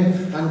exalted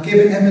him, and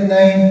given him a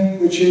name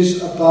which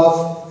is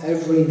above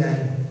every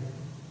name.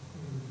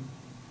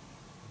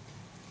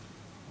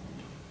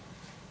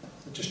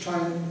 Just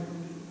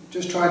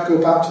try and go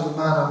back to the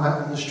man I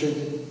met on the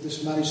street.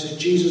 This man who says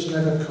Jesus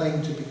never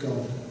claimed to be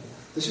God.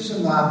 This is a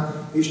man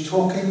who's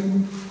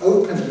talking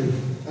openly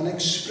and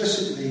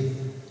explicitly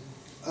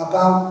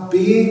about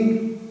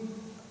being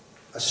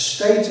a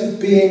state of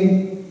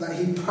being that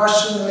he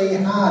personally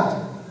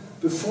had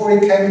before he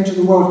came into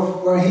the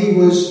world, where he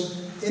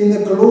was in the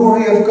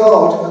glory of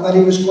God and that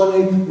he was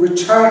going to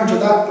return to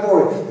that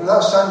glory. Now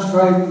that sounds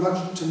very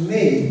much to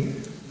me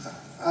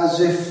as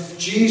if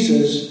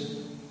Jesus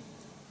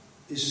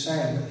is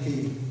saying that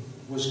he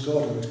was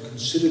God and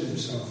considered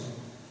himself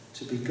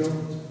to be God.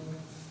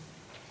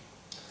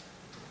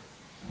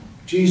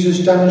 Jesus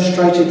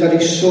demonstrated that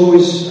he saw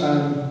his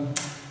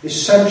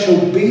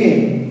essential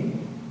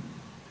being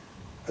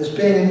as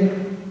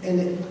being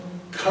in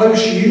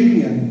close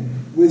union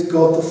with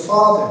God the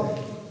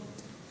Father,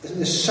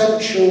 an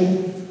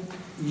essential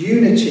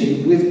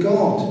unity with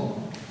God.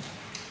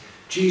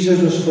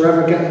 Jesus was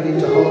forever getting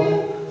into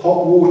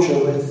hot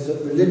water with the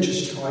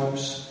religious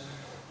types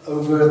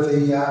over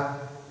the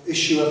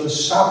issue of the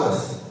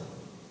Sabbath.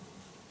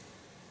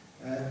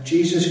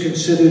 Jesus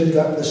considered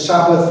that the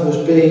Sabbath was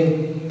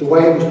the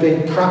way it was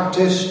being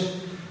practiced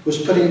was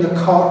putting the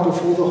cart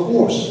before the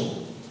horse.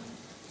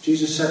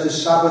 Jesus said the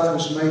Sabbath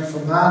was made for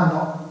man,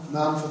 not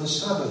man for the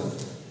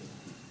Sabbath.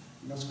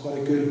 And that's quite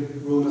a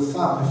good rule of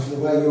thumb. If the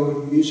way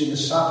you're using the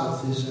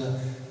Sabbath is a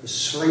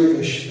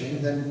slavish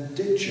thing, then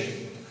ditch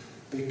it,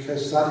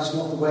 because that is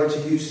not the way to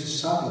use the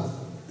Sabbath.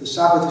 The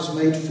Sabbath is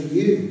made for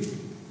you,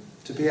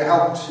 to be a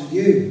help to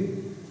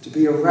you, to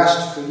be a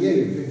rest for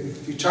you.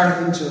 if you turn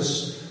it into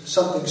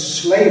something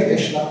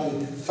slavish like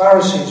the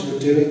Pharisees were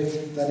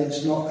doing, then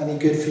it's not any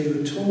good for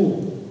you at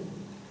all.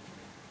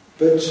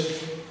 But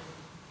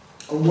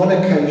on one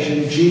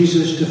occasion,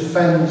 Jesus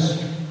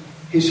defends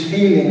his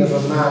healing of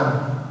a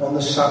man on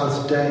the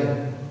Sabbath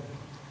day.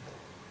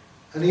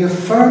 And he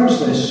affirms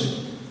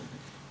this,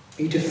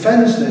 he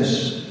defends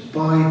this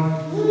by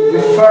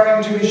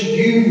referring to his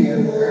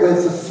union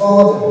with the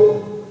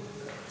Father.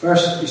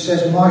 He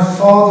says, "My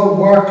Father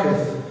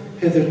worketh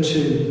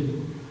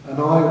hitherto, and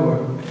I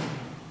work."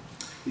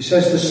 He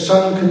says the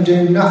Son can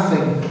do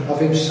nothing of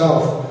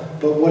himself,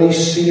 but what he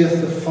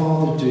seeth the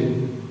Father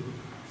do.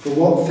 For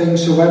what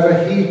things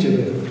soever he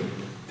doeth,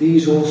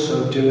 these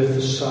also doeth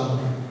the Son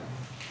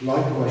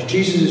likewise.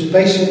 Jesus is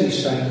basically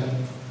saying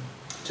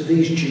to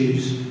these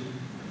Jews,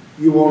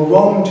 you are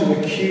wrong to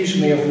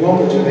accuse me of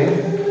wrongdoing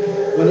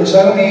when it's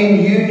only in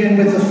union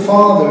with the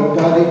Father,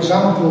 by the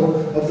example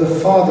of the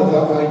Father,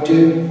 that I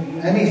do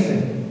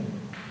anything.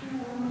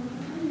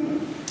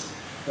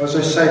 As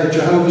I say, the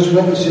Jehovah's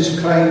Witnesses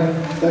claim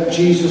that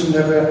Jesus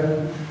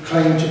never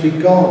claimed to be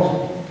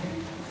God.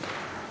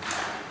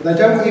 But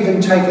they don't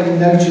even take any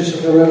notice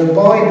of their own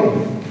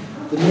Bible,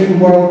 the New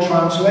World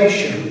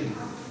Translation.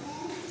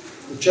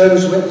 The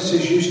Jehovah's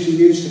Witnesses used to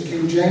use the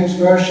King James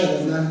Version,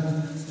 and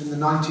then in the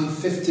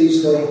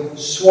 1950s they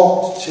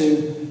swapped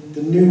to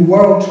the New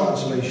World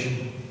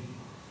Translation.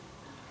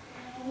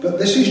 But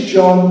this is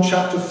John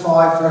chapter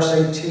 5 verse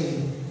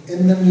 18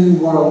 in the New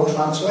World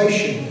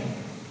Translation.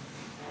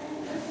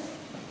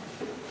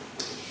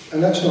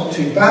 And that's not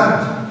too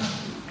bad.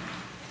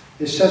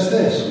 It says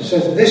this. It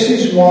says, "This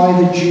is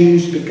why the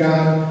Jews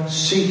began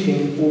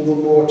seeking all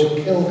the more to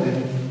kill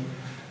him,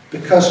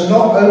 because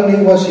not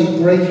only was he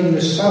breaking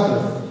the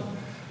Sabbath,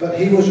 but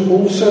he was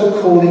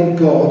also calling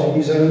God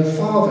his own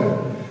Father,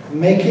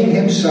 making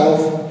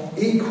himself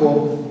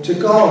equal to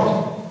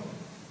God."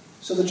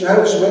 So the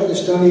Jehovah's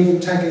Witnesses don't even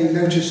take any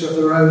notice of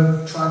their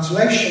own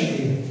translation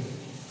here,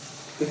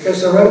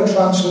 because their own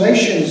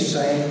translation is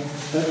saying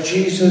that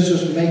Jesus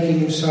was making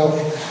himself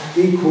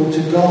equal to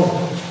God.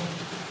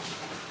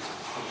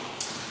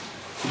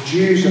 The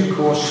Jews, of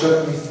course,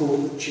 certainly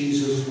thought that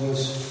Jesus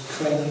was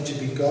claiming to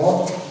be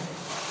God,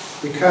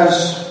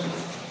 because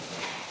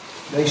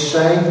they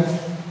say,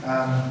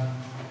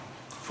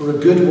 "For a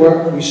good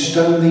work we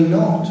stone thee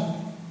not,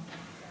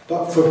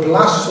 but for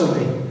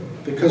blasphemy,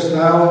 because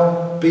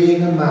thou,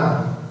 being a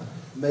man,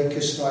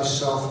 makest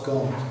thyself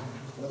God."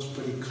 Well, that's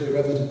pretty clear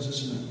evidence,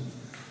 isn't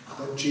it?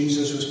 That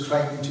Jesus was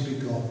claiming to be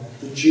God.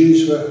 The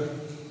Jews were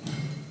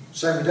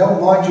saying, "We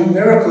don't mind your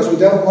miracles, we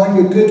don't mind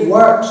your good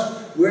works.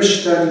 We're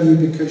stoning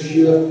you because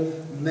you have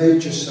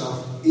made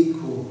yourself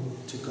equal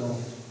to God."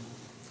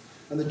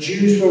 And the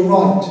Jews were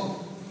right.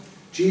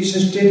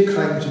 Jesus did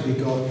claim to be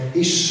God.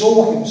 He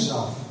saw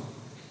himself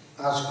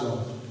as God.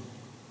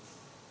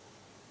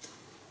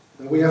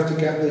 But we have to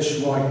get this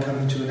right,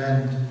 coming to an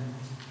end.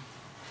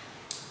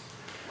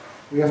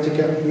 We have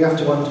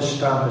to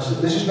understand this.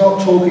 This is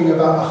not talking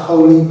about a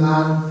holy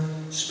man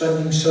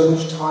spending so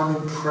much time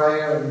in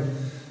prayer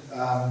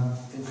and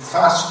in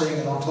fasting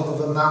and on top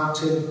of a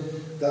mountain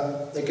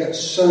that they get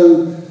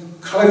so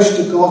close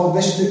to God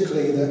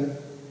mystically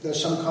that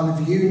there's some kind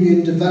of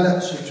union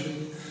develops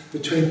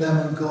between them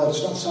and God.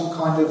 It's not some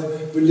kind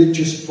of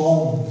religious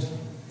bond.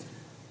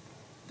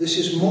 This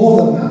is more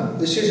than that.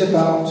 This is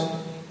about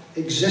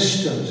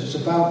existence. It's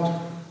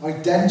about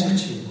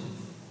identity.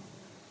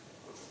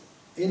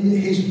 In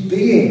his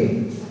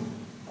being,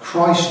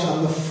 Christ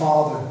and the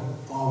Father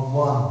are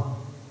one.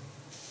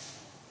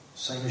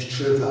 Same is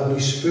true of the Holy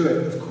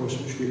Spirit, of course,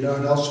 which we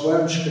learn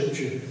elsewhere in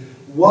Scripture.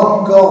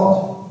 One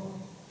God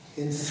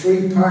in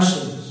three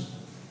persons.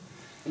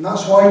 And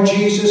that's why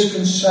Jesus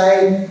can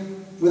say,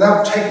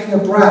 without taking a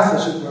breath,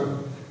 as it were,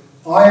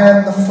 "I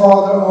and the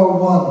Father are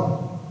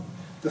one.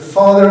 The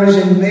Father is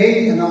in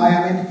me, and I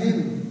am in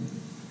him.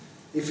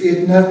 If ye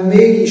had known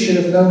me, ye should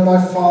have known my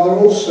Father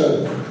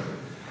also.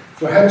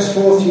 For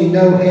henceforth ye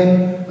know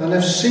him, and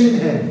have seen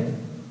him.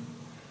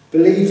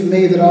 Believe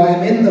me that I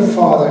am in the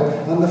Father,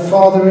 and the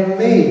Father in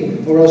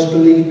me, or else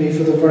believe me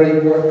for the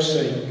very work's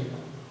sake."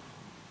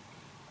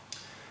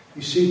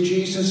 You see,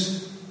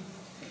 Jesus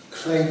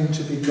claimed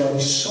to be God.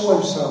 He saw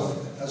himself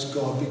as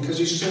God because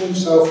he saw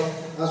himself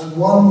as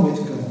one with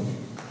God.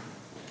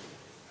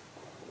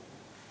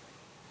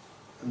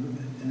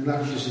 And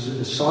that just is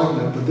a side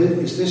note, but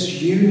it's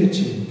this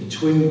unity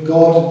between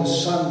God and the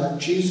Son that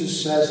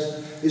Jesus says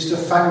is the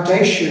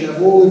foundation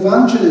of all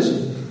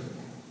evangelism.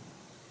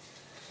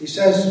 He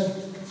says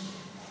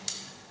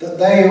that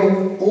they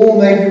all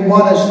may be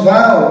one as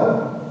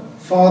thou,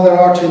 Father,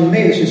 art in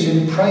me. This is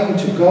him praying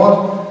to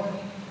God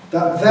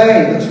that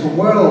they, that's the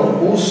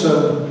world,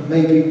 also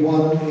may be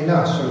one in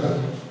us, or that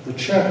the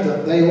church,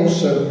 that they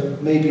also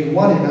may be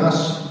one in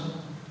us,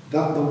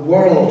 that the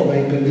world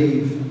may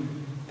believe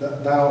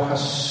that thou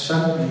hast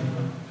sent me.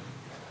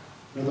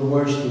 In other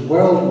words, the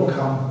world will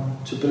come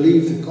to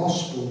believe the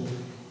gospel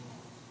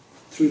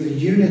through the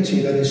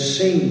unity that is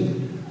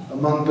seen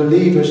among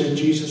believers in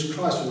Jesus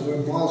Christ. Well,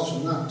 we're miles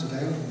from that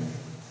today, aren't we?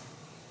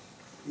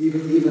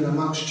 even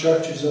amongst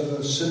churches of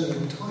a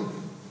similar type,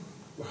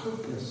 were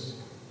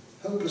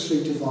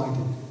hopelessly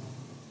divided.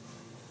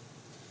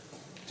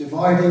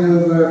 Dividing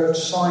over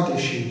side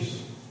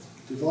issues,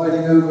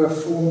 dividing over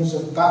forms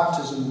of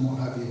baptism and what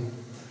have you.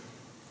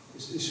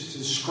 It's a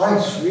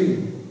disgrace,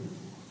 really,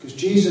 because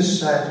Jesus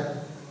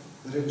said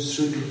that it was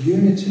through the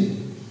unity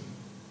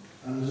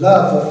and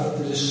love of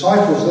the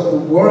disciples that the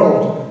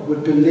world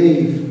would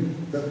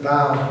believe that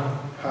thou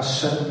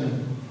hast sent me.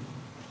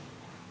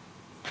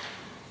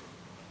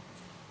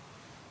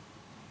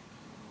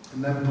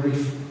 And then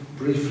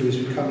briefly, as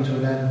we come to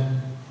an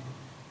end,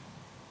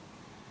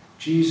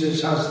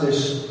 Jesus has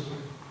this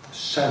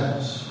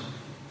sense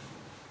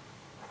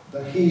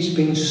that he's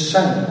been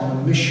sent on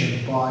a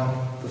mission by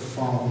the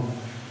Father.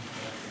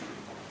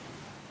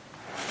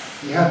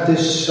 He had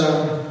this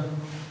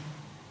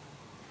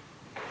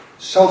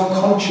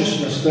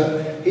self-consciousness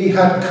that he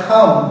had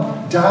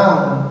come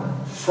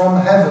down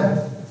from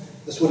heaven.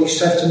 That's what he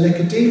said to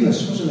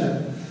Nicodemus, wasn't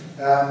it?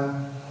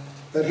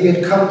 That he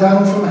had come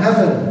down from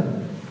heaven.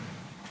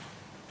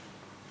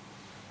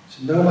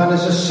 No man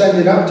has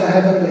ascended up to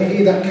heaven, but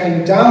he that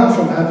came down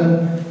from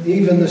heaven,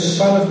 even the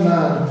Son of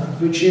Man,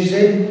 which is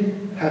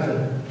in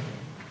heaven.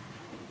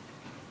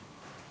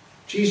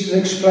 Jesus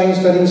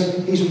explains that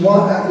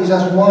he's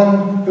as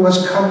one who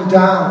has come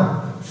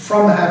down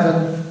from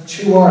heaven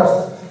to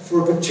earth for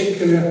a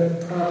particular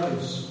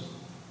purpose.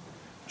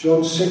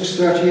 John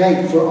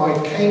 6:38, for I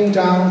came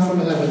down from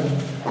heaven,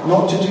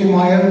 not to do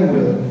my own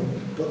will,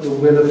 but the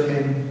will of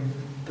him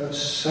that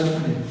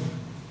sent me.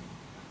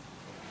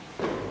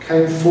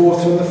 Came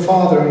forth from the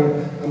Father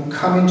and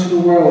come into the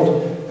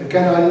world.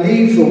 Again I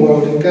leave the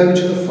world and go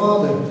to the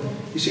Father.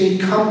 You see,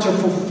 he'd come to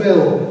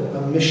fulfill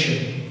a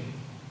mission.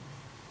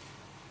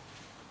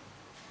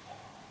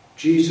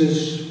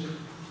 Jesus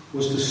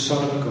was the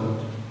Son of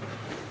God,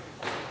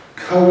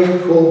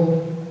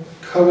 co-equal,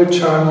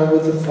 co-eternal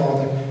with the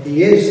Father.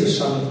 He is the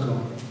Son of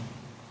God.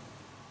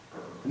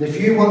 And if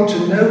you want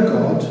to know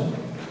God,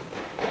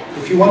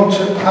 if you want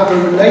to have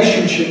a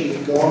relationship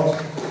with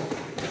God,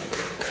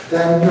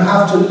 then you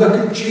have to look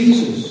at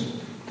Jesus.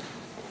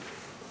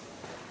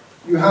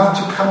 You have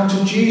to come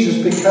to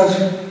Jesus, because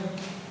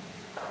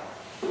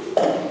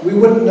we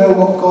wouldn't know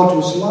what God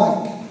was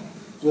like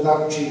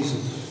without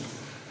Jesus.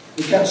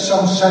 We get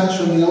some sense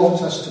from the Old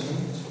Testament.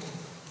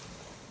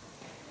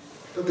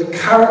 But the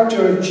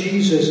character of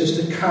Jesus is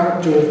the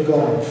character of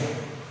God.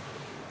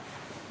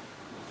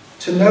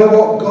 To know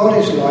what God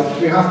is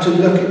like, we have to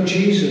look at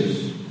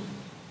Jesus.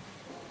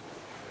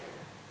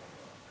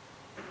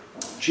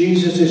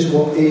 Jesus is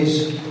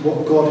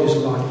what God is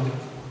like.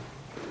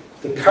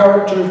 The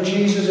character of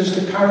Jesus is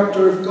the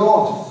character of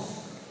God.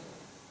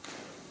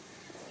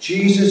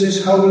 Jesus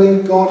is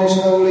holy, God is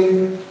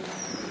holy.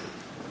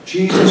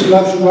 Jesus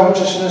loves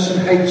righteousness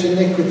and hates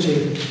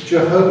iniquity.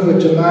 Jehovah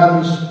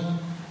demands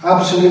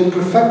absolute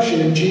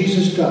perfection, and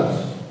Jesus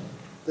does.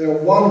 They are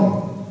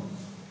one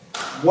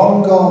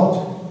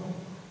God.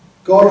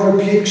 God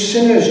rebukes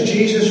sinners,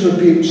 Jesus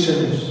rebukes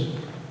sinners,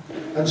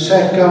 and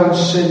said, go and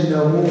sin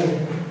no more.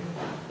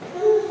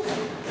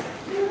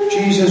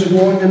 Jesus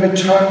warned of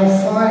eternal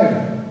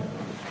fire.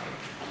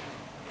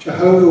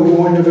 Jehovah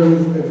warned of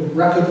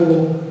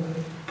irreparable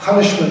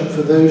punishment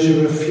for those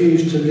who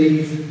refuse to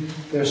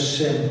leave their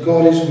sin.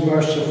 God is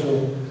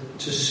merciful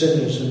to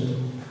sinners and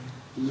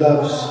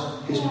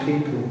loves his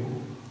people.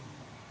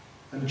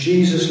 And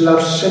Jesus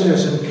loved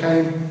sinners and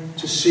came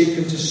to seek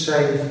and to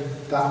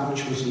save that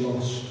which was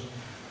lost.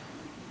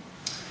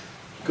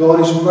 God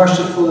is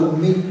merciful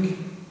and meek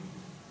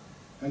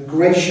and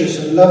gracious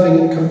and loving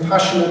and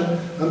compassionate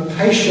and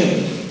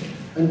patient.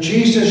 And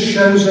Jesus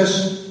shows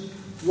us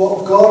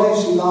what God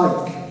is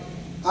like,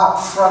 up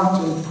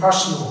front and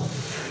personal,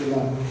 if you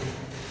like.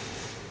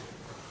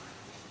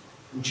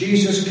 And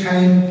Jesus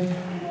came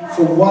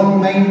for one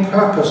main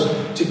purpose,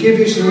 to give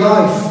his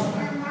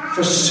life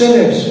for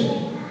sinners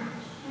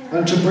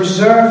and to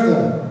preserve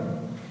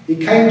them. He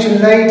came to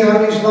lay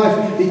down his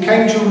life. He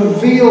came to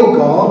reveal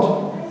God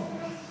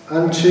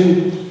and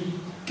to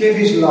give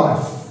his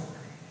life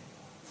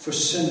for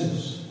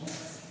sinners.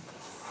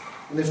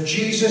 And if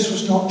Jesus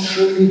was not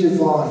truly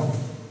divine,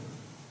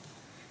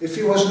 if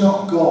he was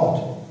not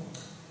God,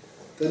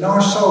 then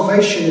our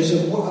salvation is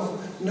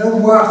of no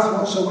worth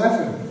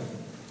whatsoever.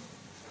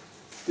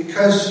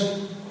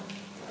 Because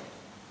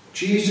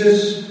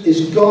Jesus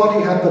is God,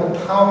 he had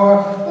the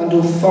power and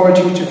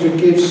authority to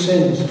forgive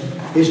sins.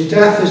 His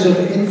death is of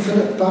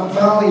infinite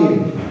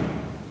value.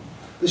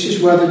 This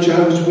is where the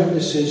Jehovah's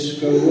Witnesses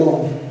go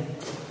wrong.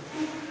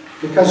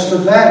 Because for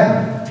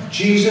them,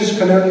 Jesus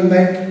can only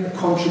make a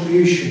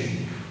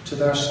contribution to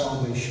their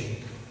salvation.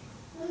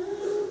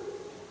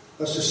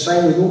 That's the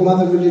same with all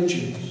other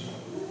religions.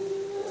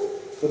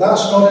 But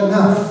that's not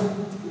enough.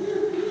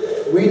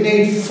 We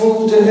need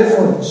full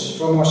deliverance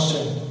from our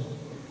sin.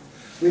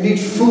 We need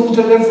full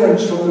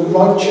deliverance from the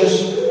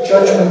righteous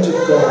judgment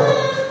of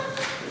God.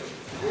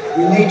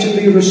 We need to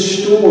be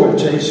restored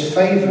to his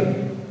favour.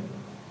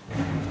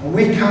 And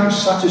we can't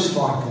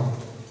satisfy God.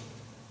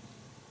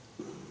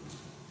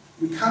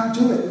 We can't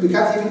do it. We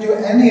can't even do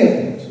any of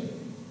it.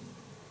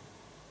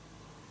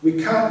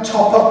 We can't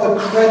top up the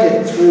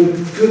credit through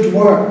good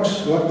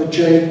works, like the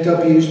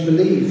JWs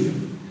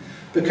believe.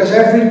 Because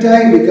every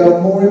day we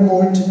go more and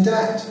more into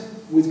debt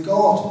with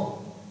God.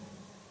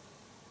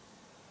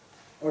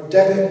 Our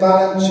debit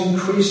balance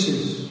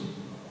increases.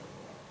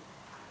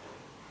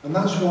 And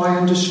that's why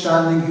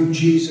understanding who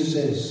Jesus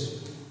is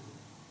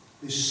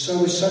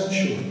so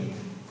essential.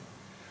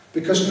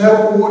 Because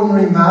no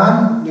ordinary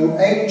man, no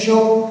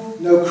angel,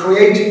 no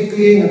created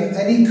being of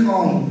any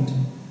kind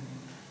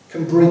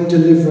can bring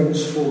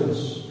deliverance for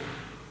us.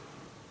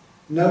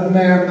 No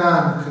mere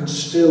man can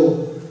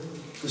still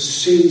the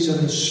seas and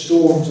the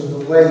storms and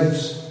the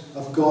waves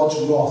of God's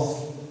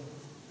wrath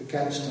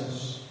against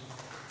us.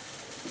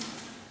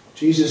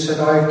 Jesus said,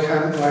 I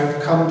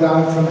have come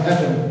down from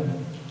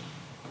heaven,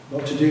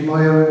 not to do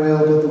my own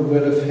will, but the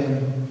will of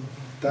him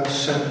that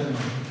sent me.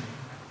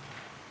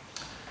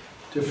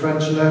 Dear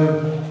friends,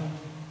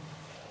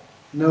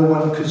 no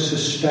one could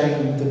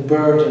sustain the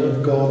burden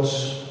of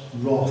God's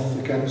wrath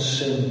against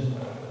sin.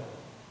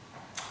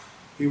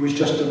 He was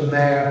just a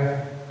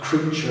mere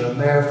creature, a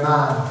mere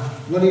man.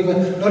 Not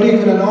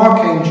even an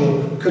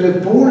archangel could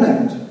have borne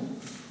it.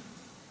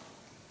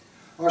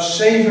 Our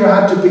Saviour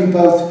had to be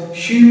both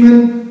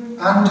human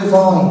and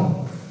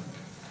divine.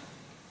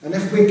 And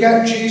if we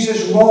get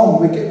Jesus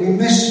wrong, we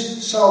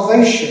miss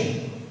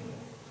salvation.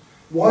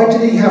 Why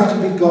did he have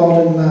to be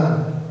God and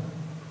man?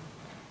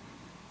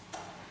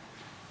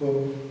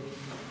 Well,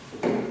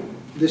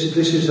 this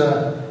is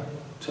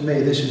to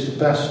me, this is the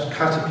best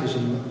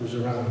catechism that was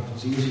around.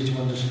 It's easy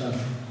to understand.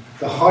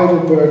 The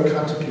Heidelberg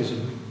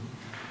Catechism.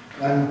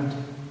 And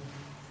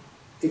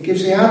it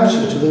gives the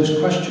answer to those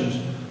questions.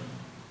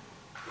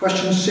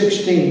 Question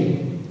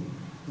 16.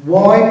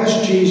 Why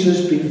must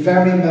Jesus be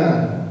very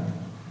man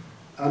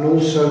and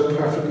also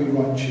perfectly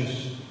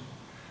righteous?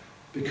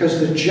 Because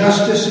the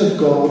justice of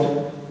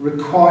God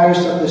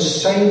requires that the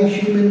same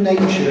human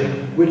nature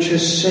which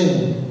has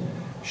sinned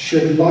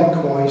should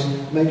likewise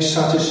make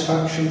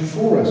satisfaction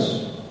for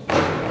us.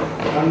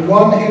 And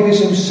one who is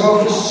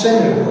himself a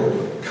sinner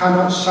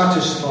cannot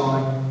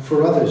satisfy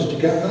for others. Do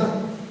you get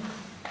that?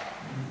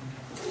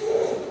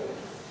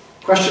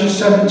 Question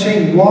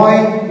 17.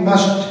 Why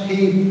must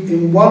he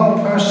in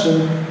one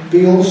person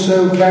be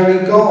also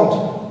very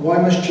God? Why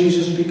must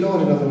Jesus be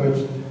God, in other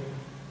words?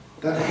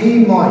 That he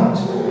might,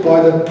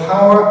 by the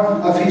power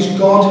of his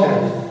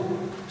Godhead,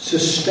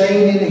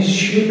 sustain in his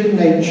human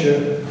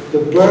nature the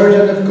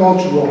burden of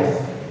God's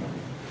wrath,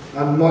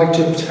 and might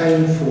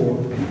obtain for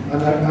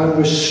and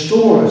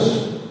restore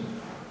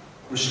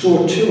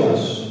to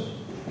us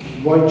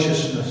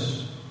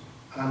righteousness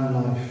and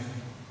life.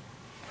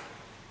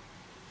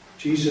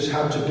 Jesus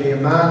had to be a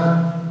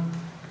man.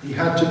 He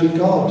had to be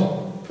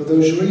God for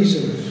those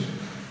reasons.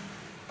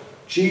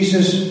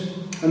 Jesus,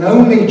 and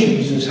only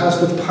Jesus, has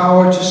the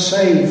power to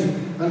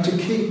save and to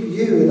keep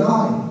you and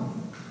I.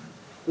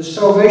 There's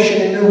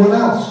salvation in no one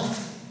else.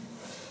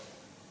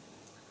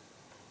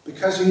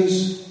 Because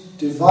he's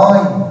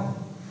divine,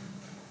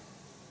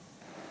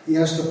 he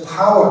has the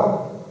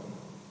power.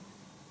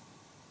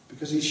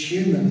 Because he's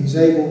human, he's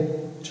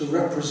able to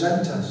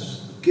represent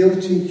us, the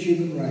guilty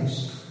human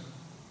race.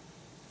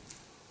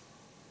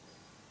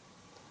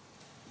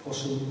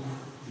 Apostle,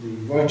 the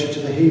writer to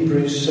the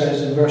Hebrews,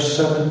 says in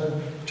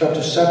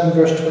chapter 7,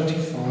 verse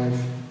 25,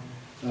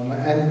 and I'm going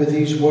to end with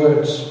these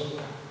words.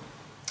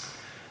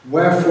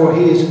 Wherefore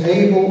he is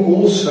able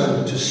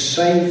also to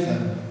save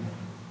them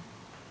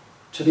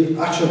to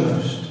the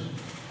uttermost,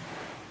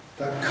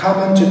 that come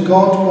unto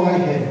God by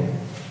him,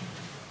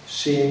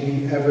 seeing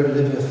he ever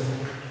liveth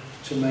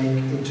to make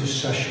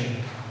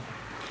intercession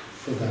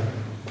for them.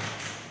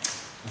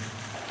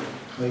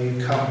 May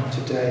you come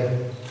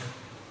today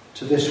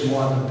to this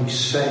one and be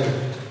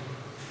saved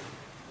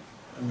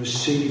and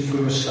receive for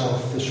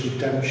yourself this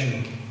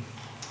redemption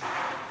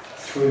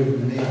through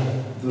and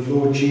in the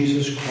Lord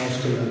Jesus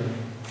Christ alone.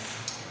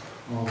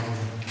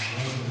 Amen.